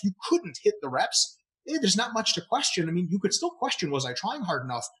going. If you couldn't hit the reps, there's not much to question. I mean, you could still question, was I trying hard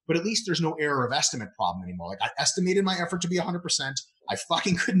enough? But at least there's no error of estimate problem anymore. I estimated my effort to be 100%. I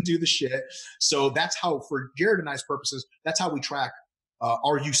fucking couldn't do the shit. So that's how, for Jared and I's purposes, that's how we track.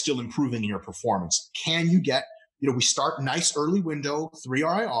 Are you still improving in your performance? Can you get, we start nice early window, 3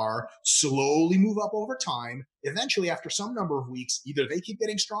 RIR, slowly move up over time. Eventually, after some number of weeks, either they keep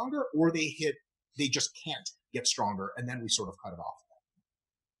getting stronger or they just can't get stronger. And then we sort of cut it off.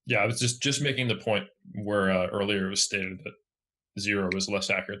 Yeah, I was just making the point where earlier it was stated that 0 is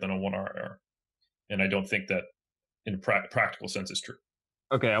less accurate than a 1 RIR. And I don't think that in a practical sense is true.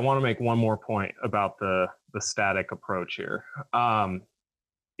 Okay, I want to make one more point about the static approach here.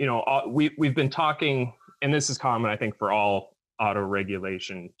 We've been talking, and this is common, I think, for all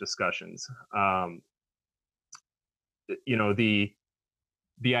auto-regulation discussions. The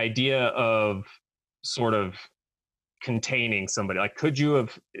idea of sort of containing somebody, could you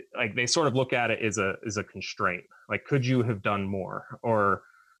have, they sort of look at it as a constraint. Could you have done more? Or,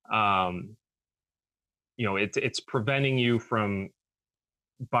 it's preventing you from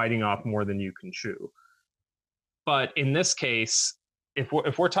biting off more than you can chew. But in this case, if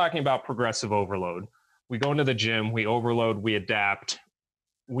we're talking about progressive overload, we go into the gym, we overload, we adapt.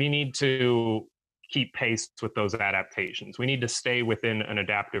 We need to keep pace with those adaptations. We need to stay within an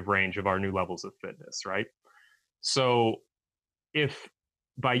adaptive range of our new levels of fitness, right? So if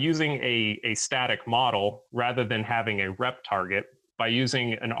by using a static model, rather than having a rep target, by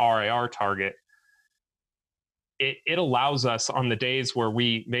using an RIR target, it allows us on the days where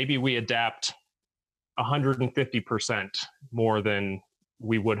we adapt 150% more than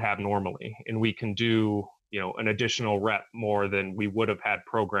we would have normally, and we can do an additional rep more than we would have had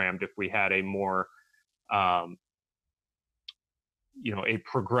programmed if we had a more a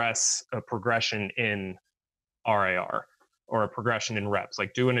progression in RIR or a progression in reps,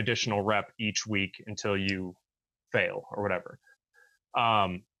 do an additional rep each week until you fail or whatever.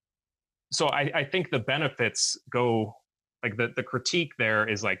 So I think the benefits go, like the critique there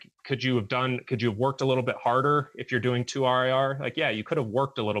is like, could you have worked a little bit harder if you're doing 2 RIR? Like, yeah, you could have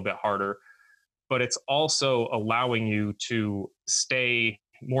worked a little bit harder, but it's also allowing you to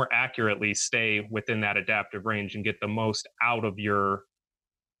more accurately stay within that adaptive range and get the most out of your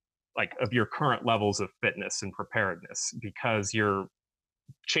current levels of fitness and preparedness, because you're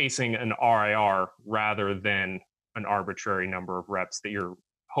chasing an RIR rather than an arbitrary number of reps that you're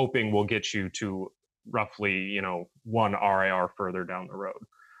hoping will get you to roughly, 1 RIR further down the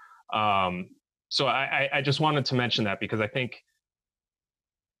road. So I just wanted to mention that, because I think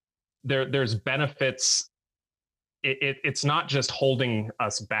there's benefits. It's not just holding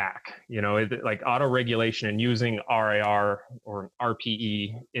us back, like auto-regulation and using RIR or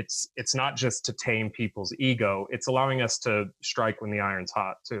RPE. It's not just to tame people's ego. It's allowing us to strike when the iron's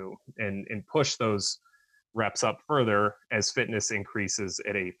hot too, and push those reps up further as fitness increases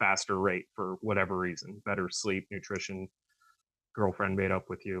at a faster rate for whatever reason, better sleep, nutrition, girlfriend made up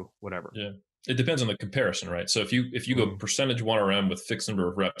with you, whatever. Yeah. It depends on the comparison, right? So if you go percentage 1RM with fixed number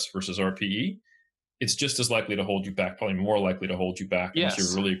of reps versus RPE, it's just as likely to hold you back, probably more likely to hold you back unless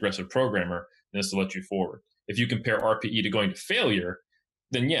you're a really aggressive programmer than it's to let you forward. If you compare RPE to going to failure,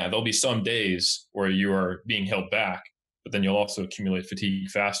 then yeah, there'll be some days where you are being held back, but then you'll also accumulate fatigue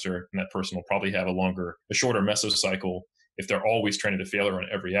faster, and that person will probably have a shorter mesocycle if they're always training to failure on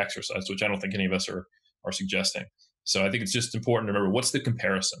every exercise, which I don't think any of us are suggesting. So I think it's just important to remember, what's the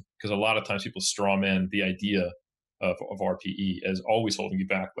comparison? Because a lot of times people strawman the idea of RPE as always holding you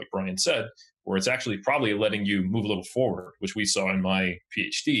back, like Brian said, where it's actually probably letting you move a little forward, which we saw in my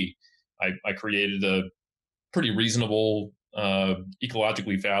PhD. I created a pretty reasonable,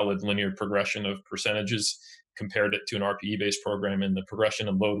 ecologically valid linear progression of percentages, compared it to an RPE-based program, and the progression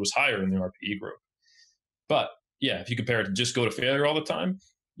and load was higher in the RPE group. But yeah, if you compare it to just go to failure all the time,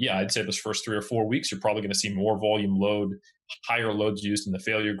 yeah, I'd say those first 3 or 4 weeks, you're probably going to see more volume load, higher loads used in the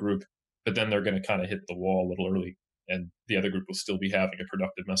failure group, but then they're going to kind of hit the wall a little early, and the other group will still be having a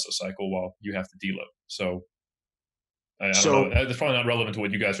productive mesocycle while you have to deload. So I don't know. That's probably not relevant to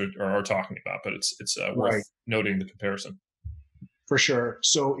what you guys are talking about, but it's worth noting the comparison. For sure.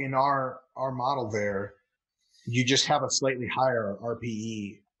 So in our model there, you just have a slightly higher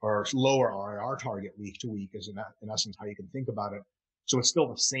RPE or lower RIR target week to week, is in essence how you can think about it. So it's still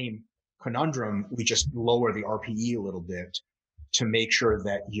the same conundrum. We just lower the RPE a little bit to make sure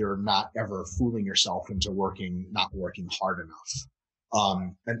that you're not ever fooling yourself into not working hard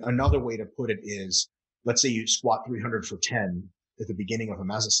enough. And another way to put it is, let's say you squat 300 for 10 at the beginning of a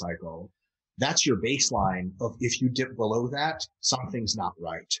mesocycle. That's your baseline of, if you dip below that, something's not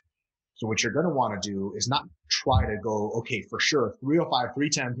right. So what you're going to want to do is not try to go, okay, for sure, 305,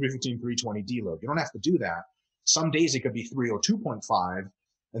 310, 315, 320 deload. You don't have to do that. Some days it could be 302.5,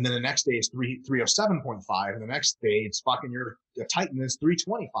 and then the next day is 307.5, and the next day it's fucking your Titan is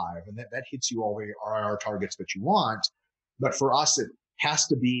 325, and that hits you all the RIR targets that you want. But for us, it has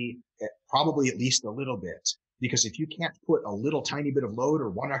to be probably at least a little bit, because if you can't put a little tiny bit of load or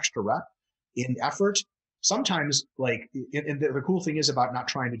one extra rep in effort, sometimes, like, and the cool thing is about not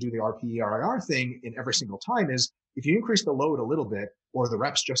trying to do the RPE RIR thing in every single time is, if you increase the load a little bit or the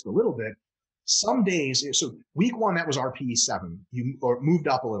reps just a little bit, some days, so week 1, that was RPE 7, or moved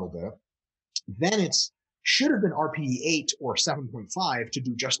up a little bit. Then it's should have been RPE 8 or 7.5 to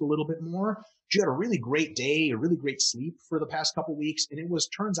do just a little bit more. You had a really great day, a really great sleep for the past couple of weeks, and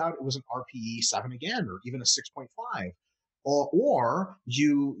turns out it was an RPE 7 again, or even a 6.5. Or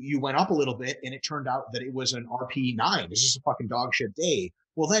you went up a little bit and it turned out that it was an RPE 9. It's just a fucking dog shit day.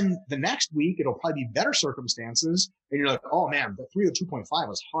 Well, then the next week, it'll probably be better circumstances. And you're like, oh man, the 302.5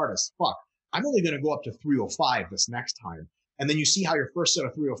 was hard as fuck. I'm only going to go up to 305 this next time. And then you see how your first set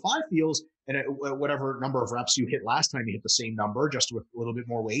of 305 feels, and at whatever number of reps you hit last time, you hit the same number, just with a little bit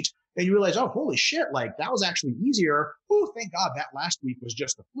more weight. And you realize, oh, holy shit, like that was actually easier. Oh, thank God that last week was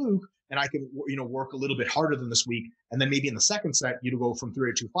just a fluke, and I can, work a little bit harder than this week. And then maybe in the second set, you go from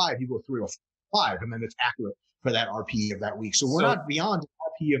 302.5, you go 305, and then it's accurate for that RPE of that week. So we're not beyond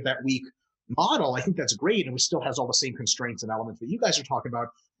the RPE of that week model. I think that's great, and it still has all the same constraints and elements that you guys are talking about.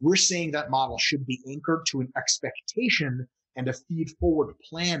 We're saying that model should be anchored to an expectation and a feed-forward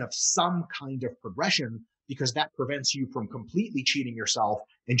plan of some kind of progression, because that prevents you from completely cheating yourself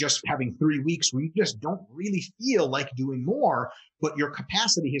and just having 3 weeks where you just don't really feel like doing more, but your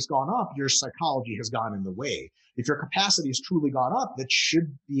capacity has gone up, your psychology has gone in the way. If your capacity has truly gone up, that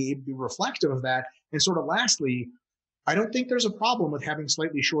should be able to be reflective of that. And sort of lastly, I don't think there's a problem with having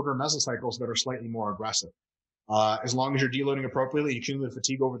slightly shorter mesocycles that are slightly more aggressive. As long as you're deloading appropriately, you accumulate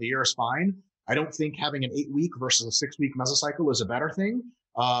fatigue over the year is fine. I don't think having an 8-week versus a 6-week mesocycle is a better thing.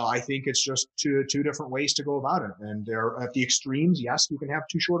 I think it's just two different ways to go about it. And they're at the extremes. Yes, you can have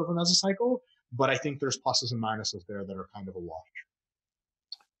too short of a mesocycle, but I think there's pluses and minuses there that are kind of a wash.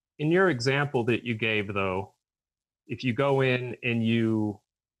 In your example that you gave, though, if you go in and you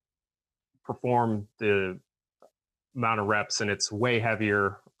perform the amount of reps and it's way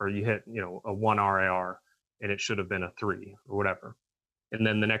heavier, or you hit, a 1 RIR and it should have been a 3 or whatever, and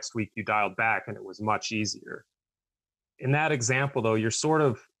then the next week you dialed back and it was much easier. In that example, though,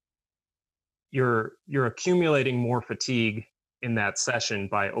 you're accumulating more fatigue in that session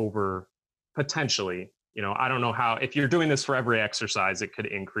by potentially, I don't know how, if you're doing this for every exercise, it could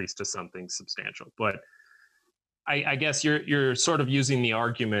increase to something substantial. But I guess you're sort of using the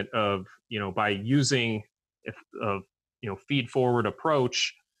argument of, by using feed forward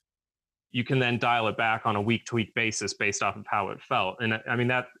approach, you can then dial it back on a week-to-week basis based off of how it felt. And I mean,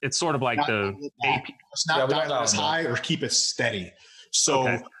 that it's sort of like it's not dial it as high or keep it steady. So,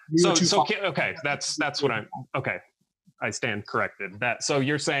 okay. That's what I stand corrected. So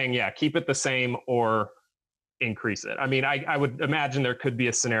you're saying, keep it the same or increase it. I mean, I would imagine there could be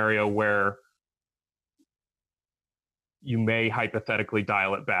a scenario where you may hypothetically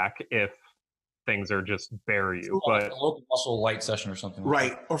dial it back if things are just bury you, but a local muscle light session or something,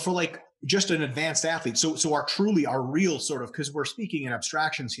 right? Or for like just an advanced athlete. So our real sort of, because we're speaking in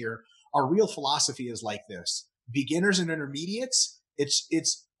abstractions here, our real philosophy is like this: beginners and intermediates. It's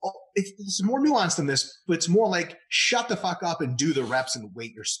more nuanced than this, but it's more like shut the fuck up and do the reps and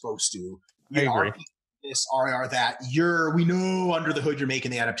weight you're supposed to. I agree. This RIR that we know under the hood you're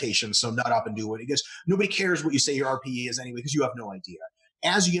making the adaptation, so nut up and do it. Because nobody cares what you say your RPE is anyway, because you have no idea.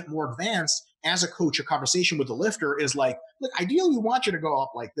 As you get more advanced, as a coach, a conversation with the lifter is like, look, ideally we want you to go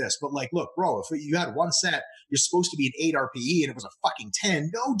up like this, but like, look, bro, if you had one set, you're supposed to be an 8 RPE and it was a fucking 10.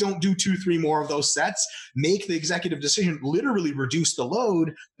 No, don't do 2-3 more of those sets. Make the executive decision, literally reduce the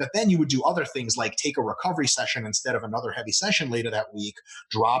load, but then you would do other things like take a recovery session instead of another heavy session later that week,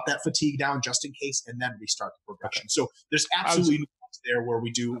 drop that fatigue down just in case, and then restart the progression. So there's absolutely no there where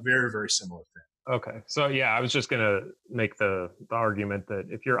we do very, very similar things. Okay. So I was just going to make the argument that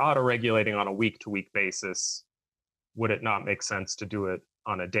if you're auto-regulating on a week-to-week basis, would it not make sense to do it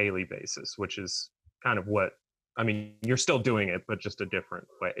on a daily basis, which is kind of what, I mean, you're still doing it, but just a different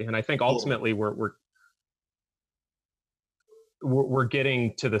way. And I think ultimately we're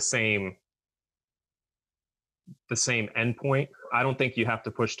getting to the same endpoint. I don't think you have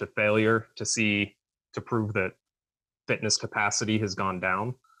to push to failure to prove that fitness capacity has gone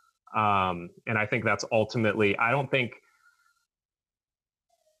down. And I think that's ultimately, I don't think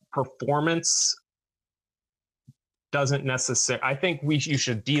performance doesn't necessarily, I think you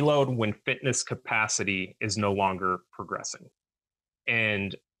should deload when fitness capacity is no longer progressing.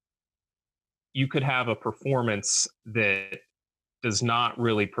 And you could have a performance that does not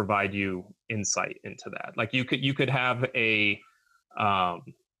really provide you insight into that. Like you could have it's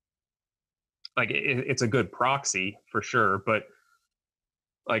a good proxy for sure, but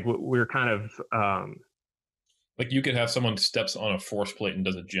like we're kind of like you could have someone steps on a force plate and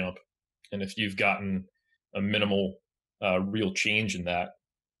does a jump, and if you've gotten a minimal real change in that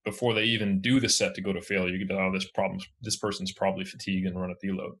before they even do the set to go to failure, you can this person's probably fatigued and run a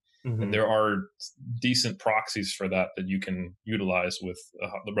deload. Mm-hmm. And there are decent proxies for that you can utilize with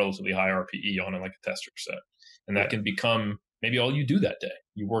the relatively high RPE on it, like a tester set, and that can become maybe all you do that day.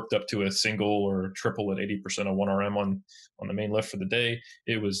 You worked up to a single or triple at 80% of 1RM on the main lift for the day.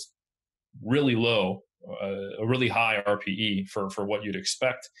 It was really low, a really high RPE for what you'd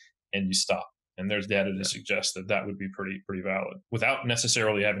expect, and you stop. And there's data to suggest that would be pretty valid without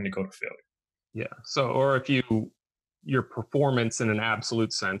necessarily having to go to failure. Yeah. So, or if your performance in an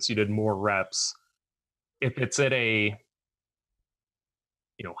absolute sense, you did more reps, if it's at a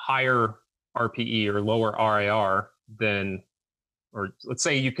higher RPE or lower RIR than, or let's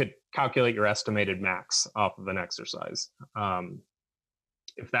say you could calculate your estimated max off of an exercise.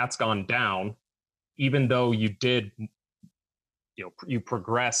 If that's gone down, even though you did, you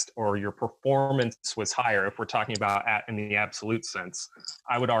progressed or your performance was higher, if we're talking about in the absolute sense,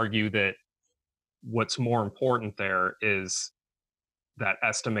 I would argue that what's more important there is that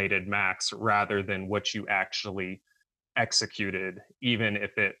estimated max rather than what you actually executed, even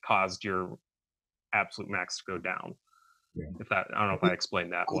if it caused your absolute max to go down. Yeah. I don't know if I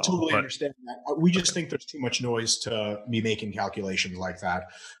explained that well. I totally understand that. We just think there's too much noise to be making calculations like that.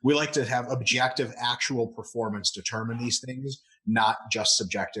 We like to have objective, actual performance determine these things, not just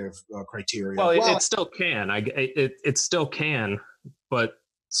subjective criteria. Well, it still can. It still can, but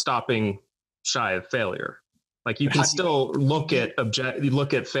stopping shy of failure. Like you can still look at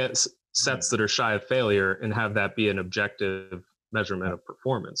sets that are shy of failure and have that be an objective measurement of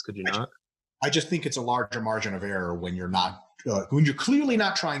performance, could you not? I just think it's a larger margin of error when you're not, when you're clearly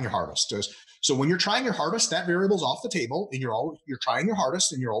not trying your hardest. So when you're trying your hardest, that variable's off the table, and you're trying your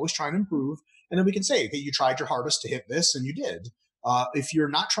hardest, and you're always trying to improve. And then we can say, okay, you tried your hardest to hit this, and you did. If you're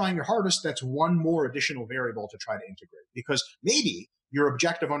not trying your hardest, that's one more additional variable to try to integrate, because maybe your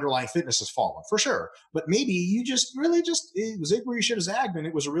objective underlying fitness has fallen for sure, but maybe you just really zig where you should have zagged, and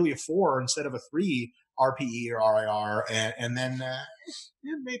it was really a 4 instead of a 3 RPE or RIR, and then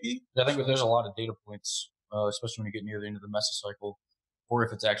maybe. I think there's a lot of data points, especially when you get near the end of the mesocycle, or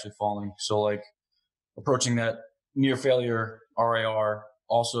if it's actually falling. So like approaching that near failure RIR,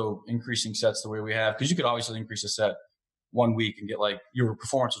 also increasing sets the way we have, because you could obviously increase a set 1 week and get like your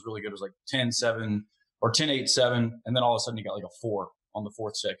performance was really good. It was like 10-7 or 10-8-7, and then all of a sudden you got like a 4 on the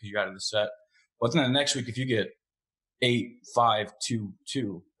 4th set because you got out of the set. But then the next week, if you get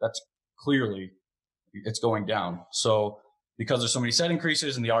 8-5-2-2, that's clearly it's going down. So because there's so many set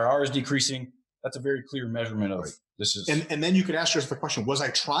increases and the RR is decreasing, that's a very clear measurement of this is. And then you could ask yourself the question: was I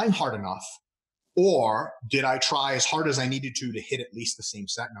trying hard enough, or did I try as hard as I needed to hit at least the same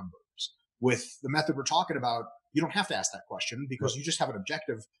set numbers? With the method we're talking about, you don't have to ask that question, because you just have an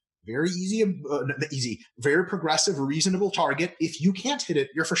objective, very easy, very progressive, reasonable target. If you can't hit it,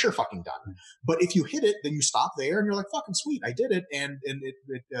 you're for sure fucking done. But if you hit it, then you stop there and you're like, fucking sweet, I did it. And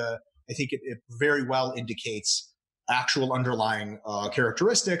I think it very well indicates actual underlying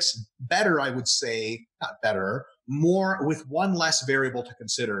characteristics. Better, I would say, not better, more with one less variable to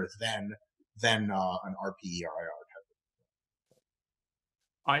consider than an RPE RIR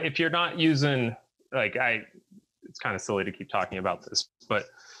type. If you're not using, it's kind of silly to keep talking about this, but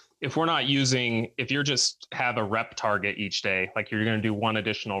if you're just have a rep target each day, like you're going to do one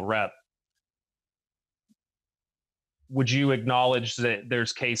additional rep, would you acknowledge that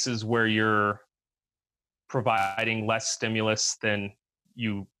there's cases where you're providing less stimulus than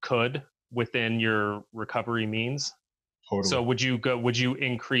you could within your recovery means? Totally. So would you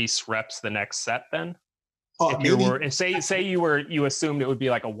increase reps the next set then? Say you assumed it would be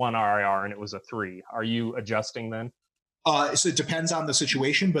like a 1 RIR and it was a 3, are you adjusting then? So it depends on the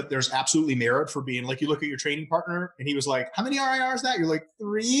situation, but there's absolutely merit for being like, you look at your training partner and he was like, how many RIR is that? You're like,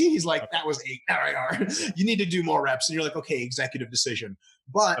 3. He's like, that was 8 RIR. You need to do more reps. And you're like, okay, executive decision.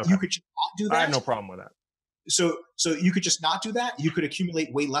 But you could just not do that. I have no problem with that. So you could just not do that. You could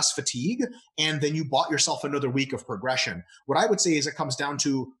accumulate way less fatigue, and then you bought yourself another week of progression. What I would say is it comes down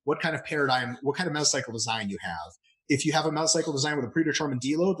to what kind of paradigm, what kind of mesocycle design you have. If you have a mesocycle design with a predetermined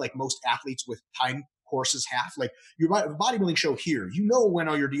deload, like most athletes with time courses have, like your bodybuilding show here, you know when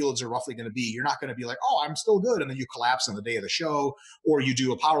all your deloads are roughly going to be. You're not going to be like, oh, I'm still good, and then you collapse on the day of the show, or you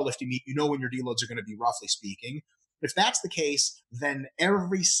do a powerlifting meet, you know when your deloads are going to be, roughly speaking. If that's the case, then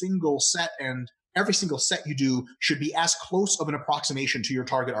every single set you do should be as close of an approximation to your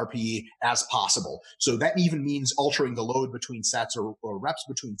target RPE as possible. So that even means altering the load between sets or reps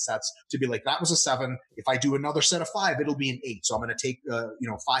between sets to be like, that was a 7. If I do another set of 5, it'll be an 8. So I'm going to take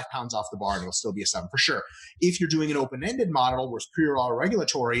 5 pounds off the bar and it'll still be a 7 for sure. If you're doing an open-ended model where it's pure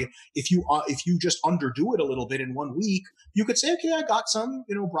autoregulatory, if you just underdo it a little bit in 1 week, you could say, okay, I got some,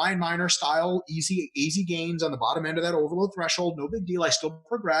 Brian Miner style easy gains on the bottom end of that overload threshold. No big deal. I still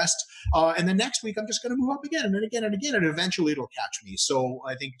progressed. And then next week, I'm just going to move up again and then again and again, and eventually it'll catch me. So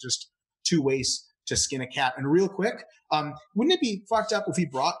I think just 2 ways to skin a cat. And real quick, wouldn't it be fucked up if we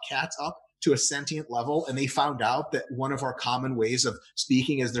brought cats up to a sentient level and they found out that one of our common ways of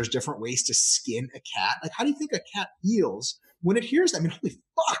speaking is there's different ways to skin a cat? Like, how do you think a cat feels when it hears that? I mean, holy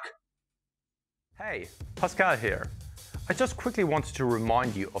fuck. Hey, Pascal here. I just quickly wanted to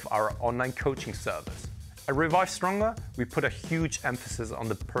remind you of our online coaching service. At Revive Stronger, we put a huge emphasis on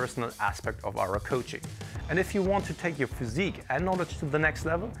the personal aspect of our coaching. And if you want to take your physique and knowledge to the next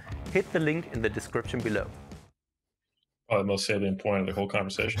level, hit the link in the description below. The most salient point of the whole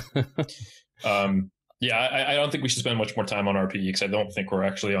conversation. I don't think we should spend much more time on RPE because I don't think we're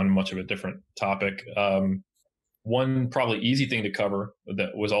actually on much of a different topic. One probably easy thing to cover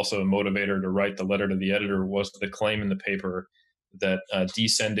that was also a motivator to write the letter to the editor was the claim in the paper that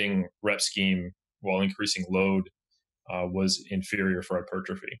descending rep scheme while increasing load was inferior for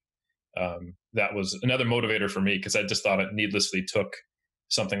hypertrophy. That was another motivator for me because I just thought it needlessly took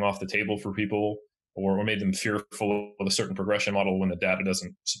something off the table for people or made them fearful of a certain progression model when the data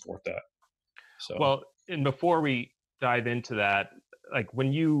doesn't support that. So, well, and before we dive into that, like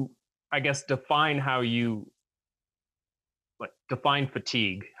when you, I guess, define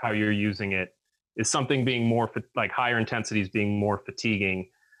fatigue, how you're using it, is something being more like higher intensities being more fatiguing.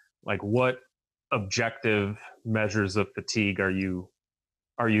 Like what objective measures of fatigue are you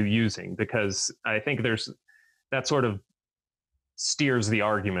are you using? Because I think that sort of steers the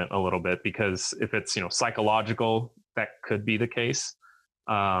argument a little bit, because if it's, psychological, that could be the case.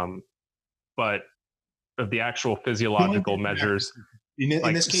 But of the actual physiological measures, in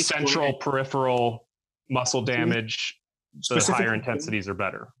this case, central, peripheral muscle damage, the higher intensities are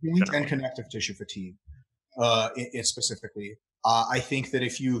better. Joint and connective tissue fatigue, it specifically. I think that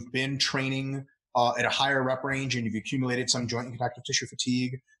if you've been training at a higher rep range and you've accumulated some joint and connective tissue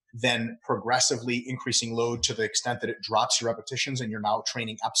fatigue, then progressively increasing load to the extent that it drops your repetitions and you're now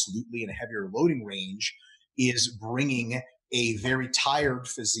training absolutely in a heavier loading range is bringing a very tired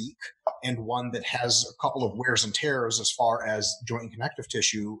physique and one that has a couple of wears and tears as far as joint and connective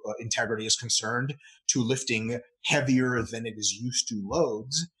tissue integrity is concerned to lifting heavier than it is used to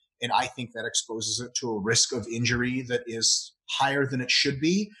loads. And I think that exposes it to a risk of injury that is higher than it should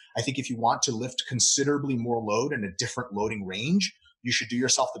be. I think if you want to lift considerably more load in a different loading range, you should do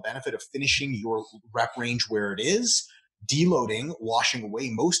yourself the benefit of finishing your rep range where it is, deloading, washing away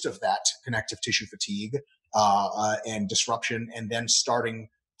most of that connective tissue fatigue and disruption, and then starting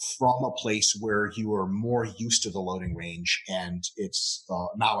from a place where you are more used to the loading range. And it's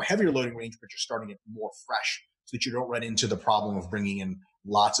now a heavier loading range, but you're starting it more fresh so that you don't run into the problem of bringing in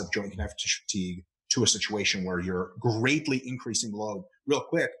lots of joint connective tissue fatigue to a situation where you're greatly increasing load. Real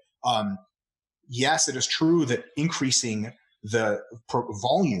quick, yes, it is true that increasing the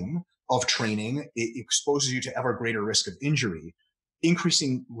volume of training, it exposes you to ever greater risk of injury.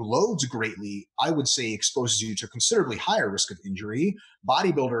 Increasing loads greatly, I would say, exposes you to considerably higher risk of injury.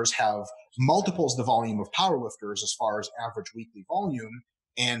 Bodybuilders have multiples the volume of powerlifters as far as average weekly volume,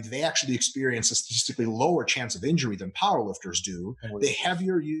 and they actually experience a statistically lower chance of injury than powerlifters do. The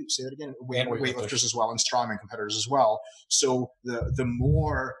heavier you, say that again, weightlifters as well, and strongman competitors as well. So the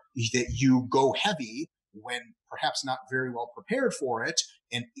more that you go heavy when perhaps not very well prepared for it,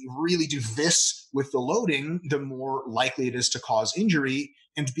 and really do this with the loading, the more likely it is to cause injury.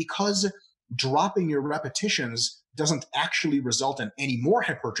 And because dropping your repetitions doesn't actually result in any more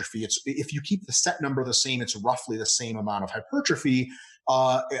hypertrophy, if you keep the set number the same, it's roughly the same amount of hypertrophy.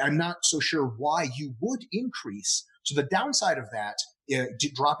 I'm not so sure why you would increase. So the downside of that,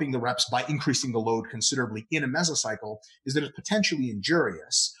 dropping the reps by increasing the load considerably in a mesocycle, is that it's potentially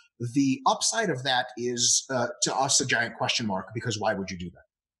injurious. The upside of that is, to us, a giant question mark, because why would you do that?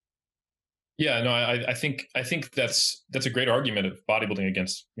 Yeah, no, I think that's a great argument of bodybuilding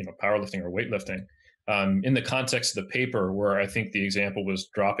against powerlifting or weightlifting. In the context of the paper, where I think the example was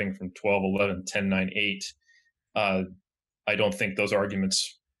dropping from 12-11, 10-9-8, I don't think those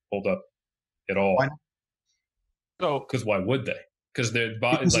arguments hold up at all. Why not? So, because why would they? Because their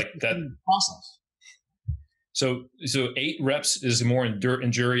body like that process. So 8 reps is more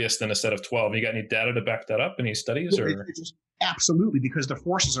injurious than a set of 12. You got any data to back that up? Any studies? Absolutely, because the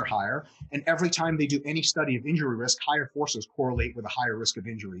forces are higher. And every time they do any study of injury risk, higher forces correlate with a higher risk of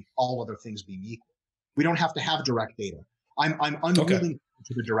injury, all other things being equal. We don't have to have direct data. I'm unwilling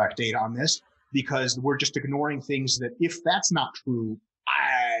to the direct data on this, because we're just ignoring things that, if that's not true,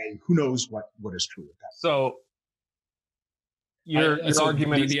 who knows what is true with that. So your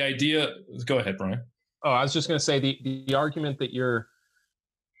argument, the idea, go ahead, Brian. Oh, I was just going to say the argument that you're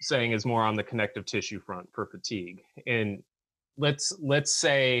saying is more on the connective tissue front for fatigue. And let's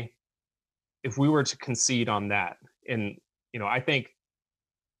say if we were to concede on that, and I think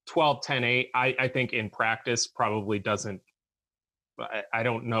 12-10-8, I think in practice probably doesn't. I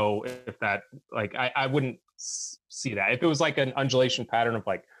don't know if that, like, I wouldn't see that. If it was like an undulation pattern of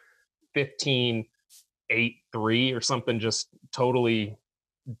like 15-8-3 or something, just totally,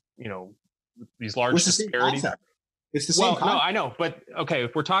 these large disparities. It's the same concept. No, I know. But okay,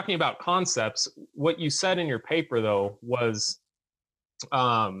 if we're talking about concepts, what you said in your paper, though, was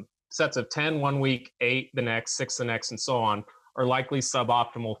sets of 10 one week, 8 the next, 6 the next, and so on, are likely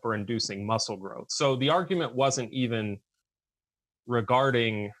suboptimal for inducing muscle growth. So the argument wasn't even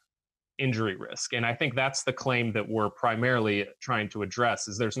regarding injury risk. And I think that's the claim that we're primarily trying to address,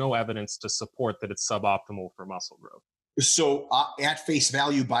 is there's no evidence to support that it's suboptimal for muscle growth. So at face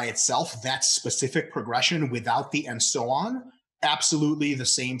value by itself, that specific progression without the and so on, absolutely the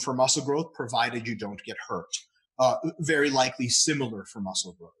same for muscle growth, provided you don't get hurt. Very likely similar for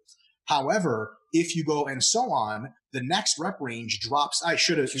muscle growth. However, if you go and so on, the next rep range drops.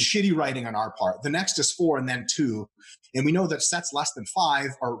 Shitty writing on our part. The next is 4 and then 2. And we know that sets less than 5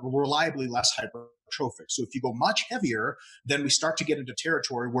 are reliably less hypertrophic hypertrophic. So if you go much heavier, then we start to get into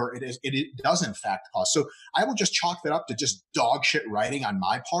territory where it does in fact cause. So I will just chalk that up to just dog shit writing on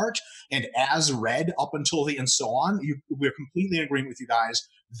my part. And as read up until the and so on, we're completely in agreement with you guys.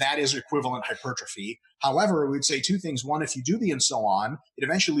 That is equivalent hypertrophy. However, we would say two things. One, if you do the and so on, it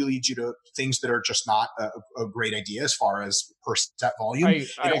eventually leads you to things that are just not a great idea as far as per set volume. I agree.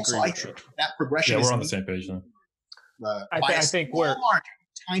 I think that progression we're is on the same page now. I think we're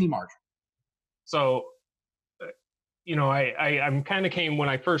tiny margin. So, I'm kind of when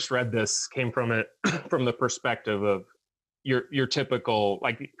I first read this, came from it from the perspective of your typical,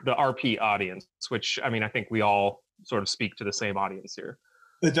 like the RP audience, which, I mean, I think we all sort of speak to the same audience here.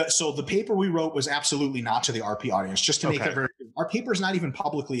 So the paper we wrote was absolutely not to the RP audience, just to make that very clear. Our paper is not even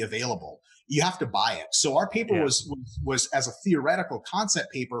publicly available. You have to buy it. So our paper was as a theoretical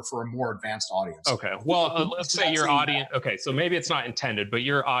concept paper for a more advanced audience. Okay. Well, let's say your audience, okay, so maybe it's not intended, but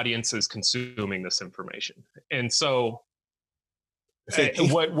your audience is consuming this information. And so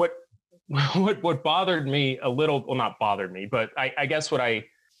what bothered me a little, well, not bothered me, but I guess what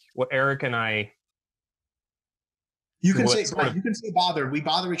Eric and I, you can say bothered. We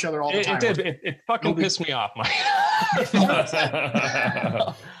bother each other all the time. It fucking pissed me off, Mike.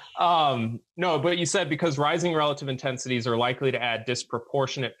 No, but you said because rising relative intensities are likely to add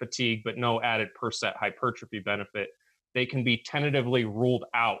disproportionate fatigue, but no added per set hypertrophy benefit, they can be tentatively ruled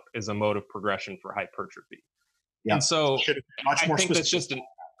out as a mode of progression for hypertrophy. Yeah. And so I think that's just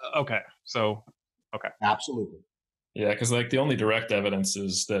okay. Absolutely. Yeah, because like the only direct evidence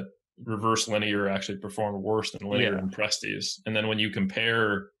is that reverse linear actually performed worse than linear in Prestes. And then when you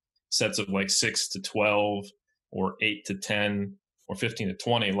compare sets of like 6 to 12 or 8 to 10 or 15 to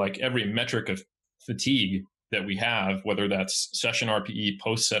 20, like every metric of fatigue that we have, whether that's session RPE,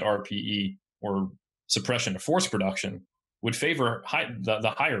 post-set RPE, or suppression of force production, would favor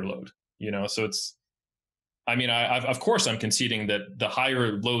the higher load. So it's, I mean, of course I'm conceding that the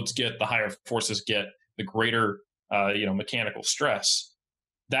higher loads get, the higher forces get, the greater, mechanical stress.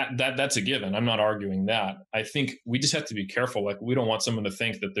 That's a given. I'm not arguing that. I think we just have to be careful. Like, we don't want someone to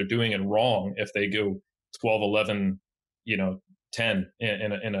think that they're doing it wrong if they go 12, 11, 10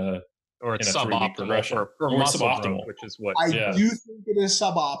 in a or it's suboptimal or suboptimal, growth, which is what I do think it is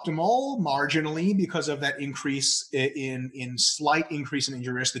suboptimal marginally because of that increase in slight increase in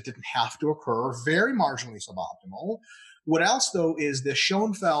injury risk that didn't have to occur. Very marginally suboptimal. What else, though, is the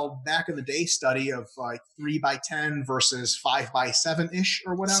Schoenfeld back in the day study of like 3x10 versus 5x7-ish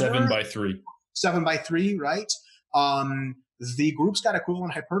or whatever. 7x3. 7x3, right? The groups got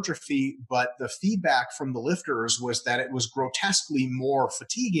equivalent hypertrophy, but the feedback from the lifters was that it was grotesquely more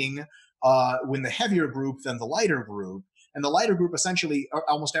fatiguing when the heavier group than the lighter group. And the lighter group, essentially,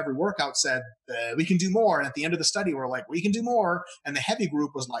 almost every workout said, we can do more. And at the end of the study, we're like, we can do more. And the heavy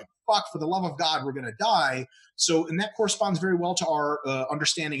group was like, fuck, for the love of God, we're going to die. So, and that corresponds very well to our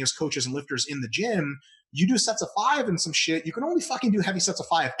understanding as coaches and lifters in the gym. You do sets of 5 and some shit. You can only fucking do heavy sets of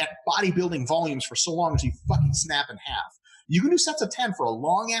 5 at bodybuilding volumes for so long as you fucking snap in half. You can do sets of 10 for a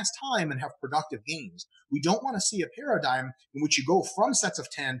long ass time and have productive gains. We don't want to see a paradigm in which you go from sets of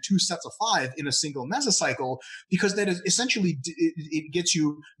 10 to sets of 5 in a single mesocycle, because that is essentially, it gets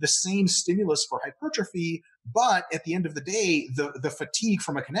you the same stimulus for hypertrophy, but at the end of the day, the fatigue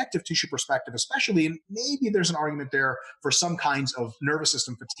from a connective tissue perspective, especially, and maybe there's an argument there for some kinds of nervous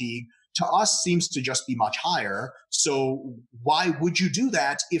system fatigue, to us seems to just be much higher. So why would you do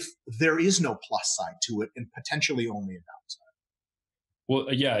that if there is no plus side to it and potentially only a downside?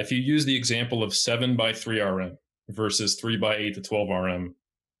 Well, yeah, if you use the example of 7x3 RM versus 3x8 to 12 RM,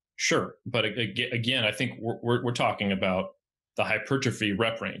 sure. But again, I think we're talking about the hypertrophy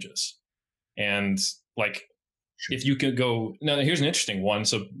rep ranges. And like, if you could go, now here's an interesting one.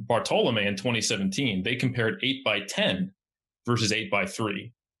 So Bartolome in 2017, they compared 8x10 versus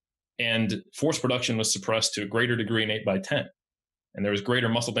 8x3. And force production was suppressed to a greater degree in 8x10. And there was greater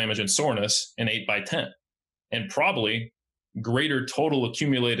muscle damage and soreness in 8x10. And probably greater total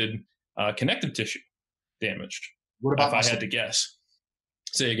accumulated connective tissue damaged. What about if I had to guess?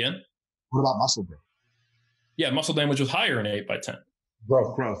 Say again? What about muscle damage? Yeah, muscle damage was higher in 8x10.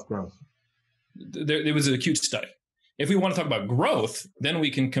 Growth. There was an acute study. If we want to talk about growth, then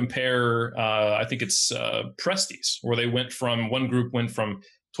we can compare, I think it's Prestes, where they one group went from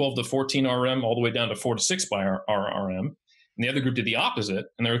 12 to 14 RM all the way down to 4 to 6 by RM. And the other group did the opposite,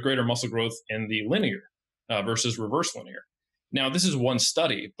 and there was greater muscle growth in the linear versus reverse linear. Now, this is one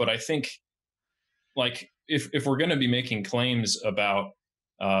study, but I think, like, if we're going to be making claims about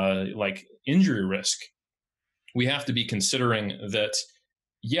like injury risk, we have to be considering that,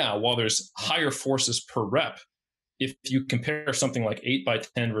 yeah, while there's higher forces per rep, if you compare something like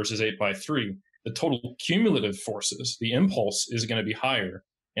 8x10 versus 8x3, the total cumulative forces, the impulse is going to be higher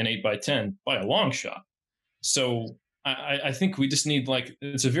in 8x10 by a long shot. So I think we just need, like,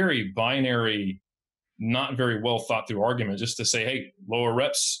 it's a very binary, not very well thought through argument just to say, hey, lower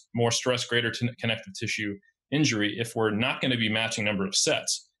reps, more stress, greater connective tissue injury, if we're not going to be matching number of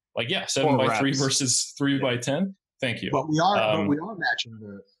sets. Like, yeah, 7x3 versus 3x10. Thank you. But we are matching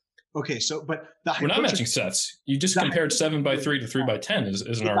the. Okay, so but we're not matching sets. You just compared 7x3 to 3x10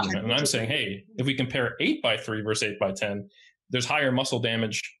 is an argument, and I'm saying, hey, if we compare 8x3 versus 8x10, there's higher muscle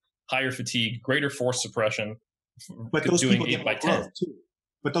damage, higher fatigue, greater force suppression. But those doing people get more growth too.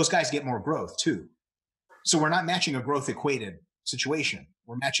 But those guys get more growth too. So we're not matching a growth equated situation.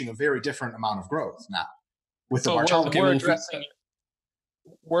 We're matching a very different amount of growth now. With the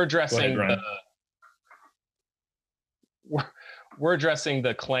we're addressing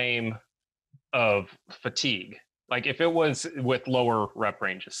the claim of fatigue. Like, if it was with lower rep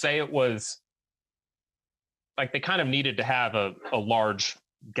ranges, say it was like they kind of needed to have a large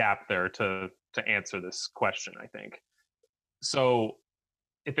gap there to answer this question, I think. So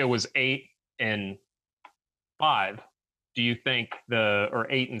if it was 8 and 5, do you think or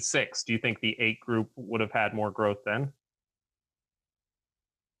 8 and 6, do you think the 8 group would have had more growth then?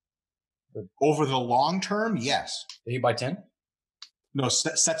 Over the long term, yes. 8x10? No,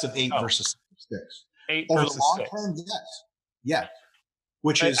 sets of 8 versus 6. 8 over versus the long 6. term, yes. Yeah.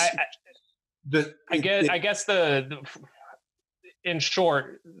 Which is I guess in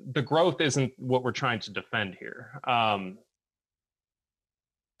short, the growth isn't what we're trying to defend here. I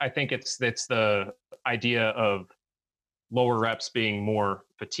think it's the idea of lower reps being more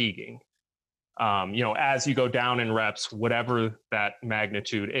fatiguing. As you go down in reps, whatever that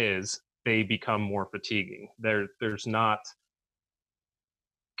magnitude is, they become more fatiguing. There's not,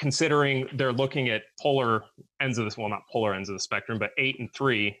 considering they're looking at polar ends of this, well, not polar ends of the spectrum, but 8 and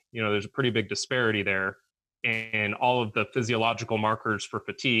 3, there's a pretty big disparity there. And all of the physiological markers for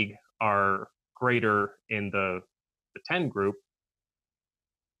fatigue are greater in the 10 group.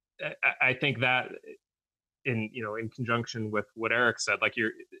 I think that in conjunction with what Eric said, like,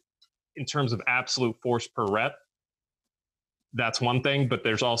 in terms of absolute force per rep, that's one thing, but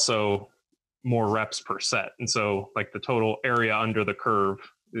there's also more reps per set. And so, like, the total area under the curve.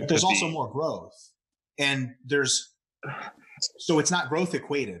 But there's also more growth. And so it's not growth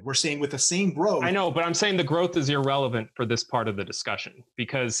equated. We're saying with the same growth. I know, but I'm saying the growth is irrelevant for this part of the discussion,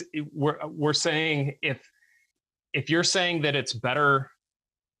 because we're saying if you're saying that it's better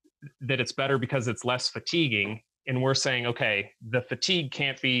because it's less fatiguing, and we're saying, okay, the fatigue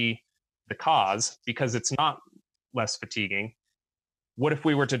can't be the cause because it's not less fatiguing. What if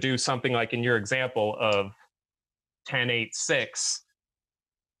we were to do something like in your example of 10, 8, 6,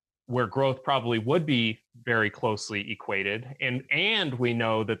 where growth probably would be very closely equated, and we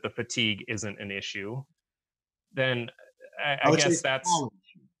know that the fatigue isn't an issue, then I guess that's...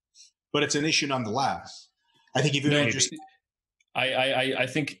 But it's an issue nonetheless. I think if you I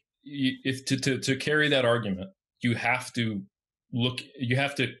think if to carry that argument, you have to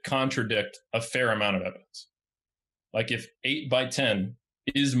contradict a fair amount of evidence. Like, if 8x10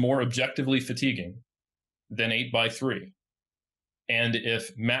 is more objectively fatiguing than 8x3, and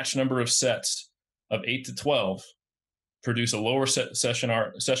if match number of sets of 8 to 12 produce a lower session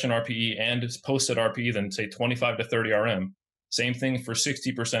RPE and post-set RPE than, say, 25 to 30 RM, same thing for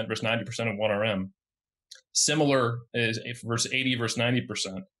 60% versus 90% of 1 RM, similar is versus 80 versus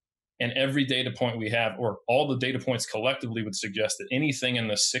 90%. And every data point we have, or all the data points collectively, would suggest that anything in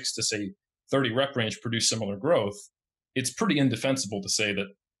the 6 to, say, 30 rep range produce similar growth. It's pretty indefensible to say that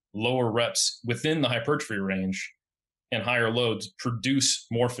lower reps within the hypertrophy range and higher loads produce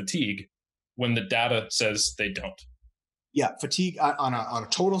more fatigue when the data says they don't. Yeah, fatigue on a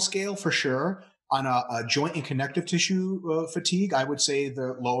total scale for sure. On a joint and connective tissue fatigue, I would say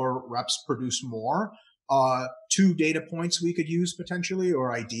the lower reps produce more. 2 data points we could use potentially,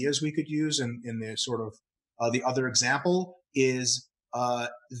 or ideas we could use in the sort of the other example is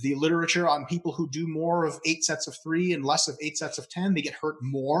the literature on people who do more of 8 sets of 3 and less of 8 sets of 10, they get hurt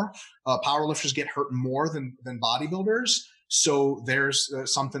more. Powerlifters get hurt more than bodybuilders. So there's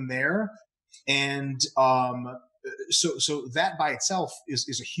something there. And so that by itself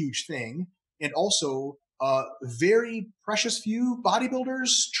is a huge thing. And also very precious few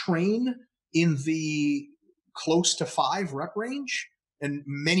bodybuilders train in the close to 5 rep range, and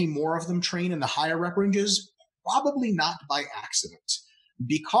many more of them train in the higher rep ranges, probably not by accident,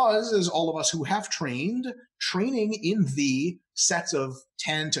 because as all of us who have trained, training in the sets of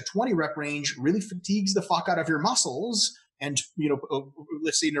 10 to 20 rep range really fatigues the fuck out of your muscles. And,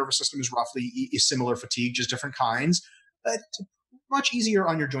 let's say nervous system is roughly similar fatigue, just different kinds. But much easier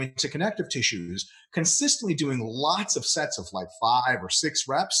on your joints and connective tissues. Consistently doing lots of sets of like 5 or 6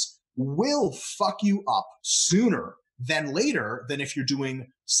 reps will fuck you up sooner than later than if you're doing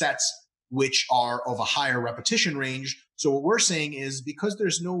sets which are of a higher repetition range. So what we're saying is, because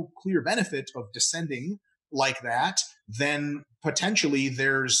there's no clear benefit of descending like that, then potentially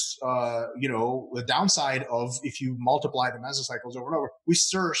there's, the downside of if you multiply the mesocycles over and over. We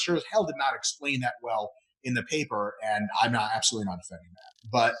sure as hell did not explain that well in the paper, and I'm absolutely not defending that.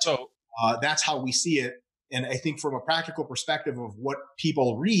 But that's how we see it. And I think from a practical perspective of what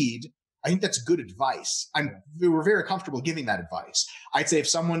people read, I think that's good advice. We're very comfortable giving that advice. I'd say if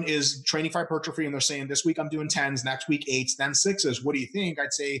someone is training for hypertrophy and they're saying, this week I'm doing 10s, next week 8s, then 6s, what do you think?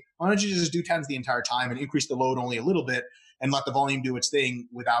 I'd say, why don't you just do 10s the entire time and increase the load only a little bit and let the volume do its thing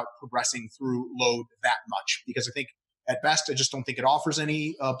without progressing through load that much? Because I think at best, I just don't think it offers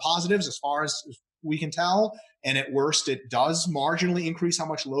any positives as far as we can tell. And at worst, it does marginally increase how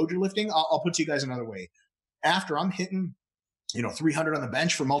much load you're lifting. I'll put to you guys another way. After I'm hitting 300 on the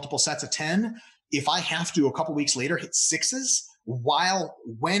bench for multiple sets of 10, if I have to a couple weeks later hit 6s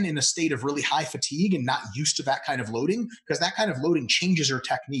when in a state of really high fatigue and not used to that kind of loading, because that kind of loading changes your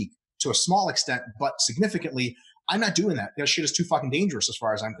technique to a small extent, but significantly, I'm not doing that. That shit is too fucking dangerous as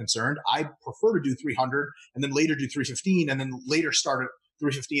far as I'm concerned. I prefer to do 300 and then later do 315 and then later start at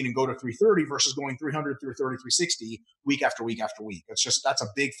 315 and go to 330 versus going 300, 330, 360 week after week after week. That's a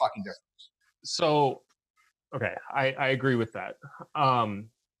big fucking difference. So, okay, I agree with that.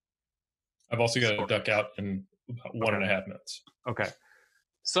 I've also got to duck out in about 1.5 minutes. Okay.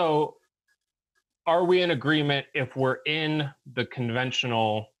 So are we in agreement if we're in the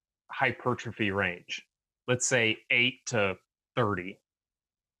conventional hypertrophy range, let's say 8 to 30,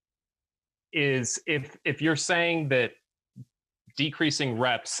 is if you're saying that decreasing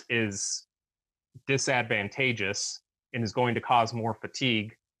reps is disadvantageous and is going to cause more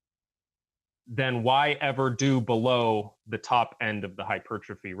fatigue, then why ever do below the top end of the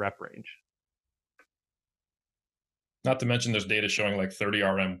hypertrophy rep range? Not to mention there's data showing like 30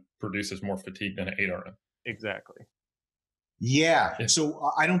 RM produces more fatigue than an 8 RM. Exactly. Yeah.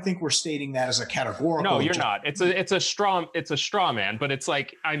 So I don't think we're stating that as a categorical. No, you're not. It's a straw man, but it's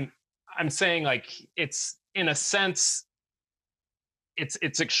like I'm saying, like, it's in a sense it's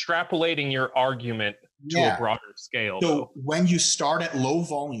extrapolating your argument to a broader scale. So when you start at low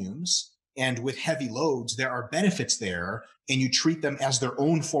volumes and with heavy loads, there are benefits there, and you treat them as their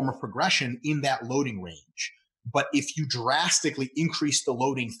own form of progression in that loading range. But if you drastically increase the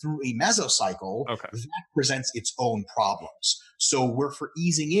loading through a mesocycle, that presents its own problems. So we're for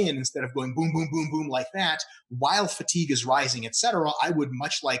easing in instead of going boom, boom, boom, boom like that, while fatigue is rising, etc. I would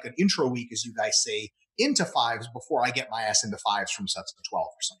much like an intro week, as you guys say, into 5s before I get my ass into 5s from sets of 12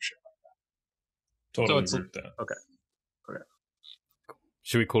 or some shit like that. Totally agree with that. Okay.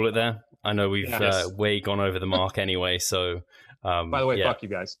 Should we call it there? I know we've way gone over the mark anyway. So, by the way, fuck you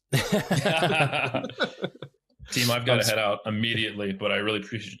guys. Team, I've got to head out immediately, but I really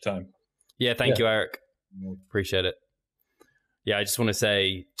appreciate your time. Yeah, thank you, Eric. Appreciate it. Yeah, I just want to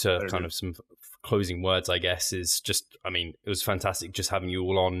say to kind of some closing words, I guess, is just, I mean, it was fantastic just having you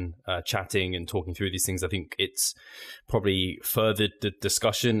all on chatting and talking through these things. I think it's probably furthered the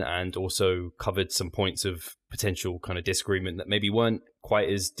discussion and also covered some points of potential kind of disagreement that maybe weren't quite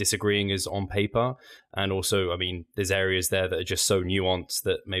as disagreeing as on paper. And also, I mean, there's areas there that are just so nuanced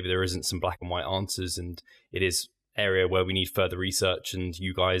that maybe there isn't some black and white answers, and it is area where we need further research, and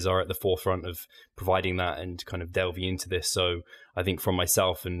you guys are at the forefront of providing that and kind of delving into this. So I think from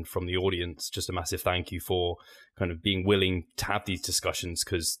myself and from the audience, just a massive thank you for kind of being willing to have these discussions,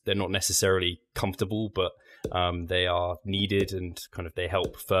 because they're not necessarily comfortable, but they are needed and kind of they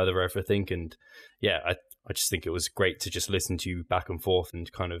help further everything. And yeah, I just think it was great to just listen to you back and forth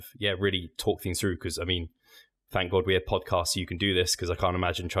and kind of, really talk things through. Because I mean, thank God we have podcasts so you can do this, because I can't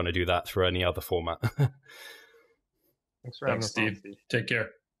imagine trying to do that through any other format. Thanks, Steve. Take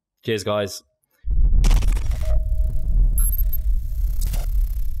care. Cheers, guys.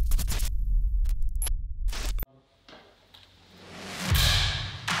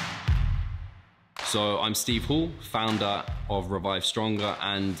 So I'm Steve Hall, founder of Revive Stronger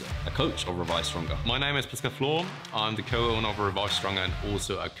and a coach of Revive Stronger. My name is Pascal Flor. I'm the co-owner of Revive Stronger and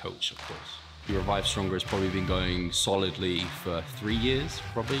also a coach, of course. Revive Stronger has probably been going solidly for 3 years,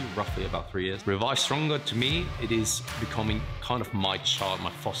 roughly about 3 years. Revive Stronger, to me, it is becoming kind of my child,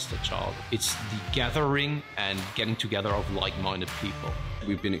 my foster child. It's the gathering and getting together of like-minded people.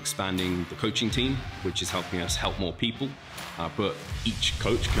 We've been expanding the coaching team, which is helping us help more people, but each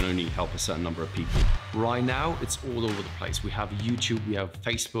coach can only help a certain number of people. Right now, it's all over the place. We have YouTube, we have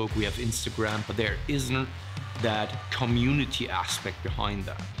Facebook, we have Instagram, but there isn't that community aspect behind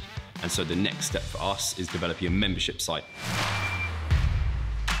that. And so the next step for us is developing a membership site.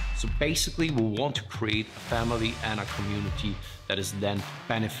 So basically, we want to create a family and a community that is then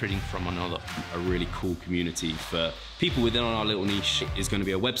benefiting from another. A really cool community for people within our little niche is going to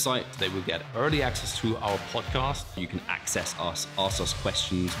be a website. They will get early access to our podcast. You can access us, ask us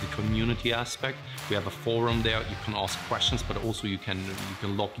questions. The community aspect, we have a forum there. You can ask questions, but also you can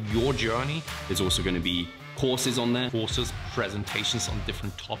log your journey. There's also going to be courses on there. Courses, presentations on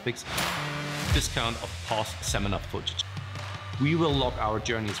different topics. Discount of past seminar footage. We will log our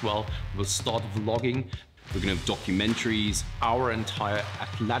journey as well. We'll start vlogging. We're going to have documentaries. Our entire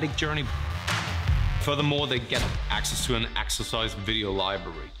athletic journey. Furthermore, they get access to an exercise video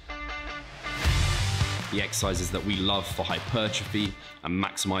library. The exercises that we love for hypertrophy and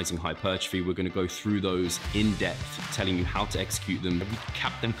maximizing hypertrophy, we're going to go through those in depth, telling you how to execute them. We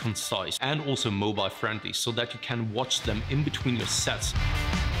kept them concise and also mobile friendly so that you can watch them in between your sets.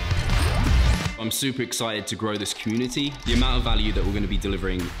 I'm super excited to grow this community. The amount of value that we're going to be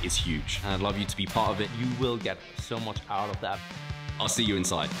delivering is huge, and I'd love you to be part of it. You will get so much out of that. I'll see you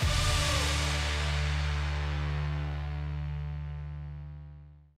inside.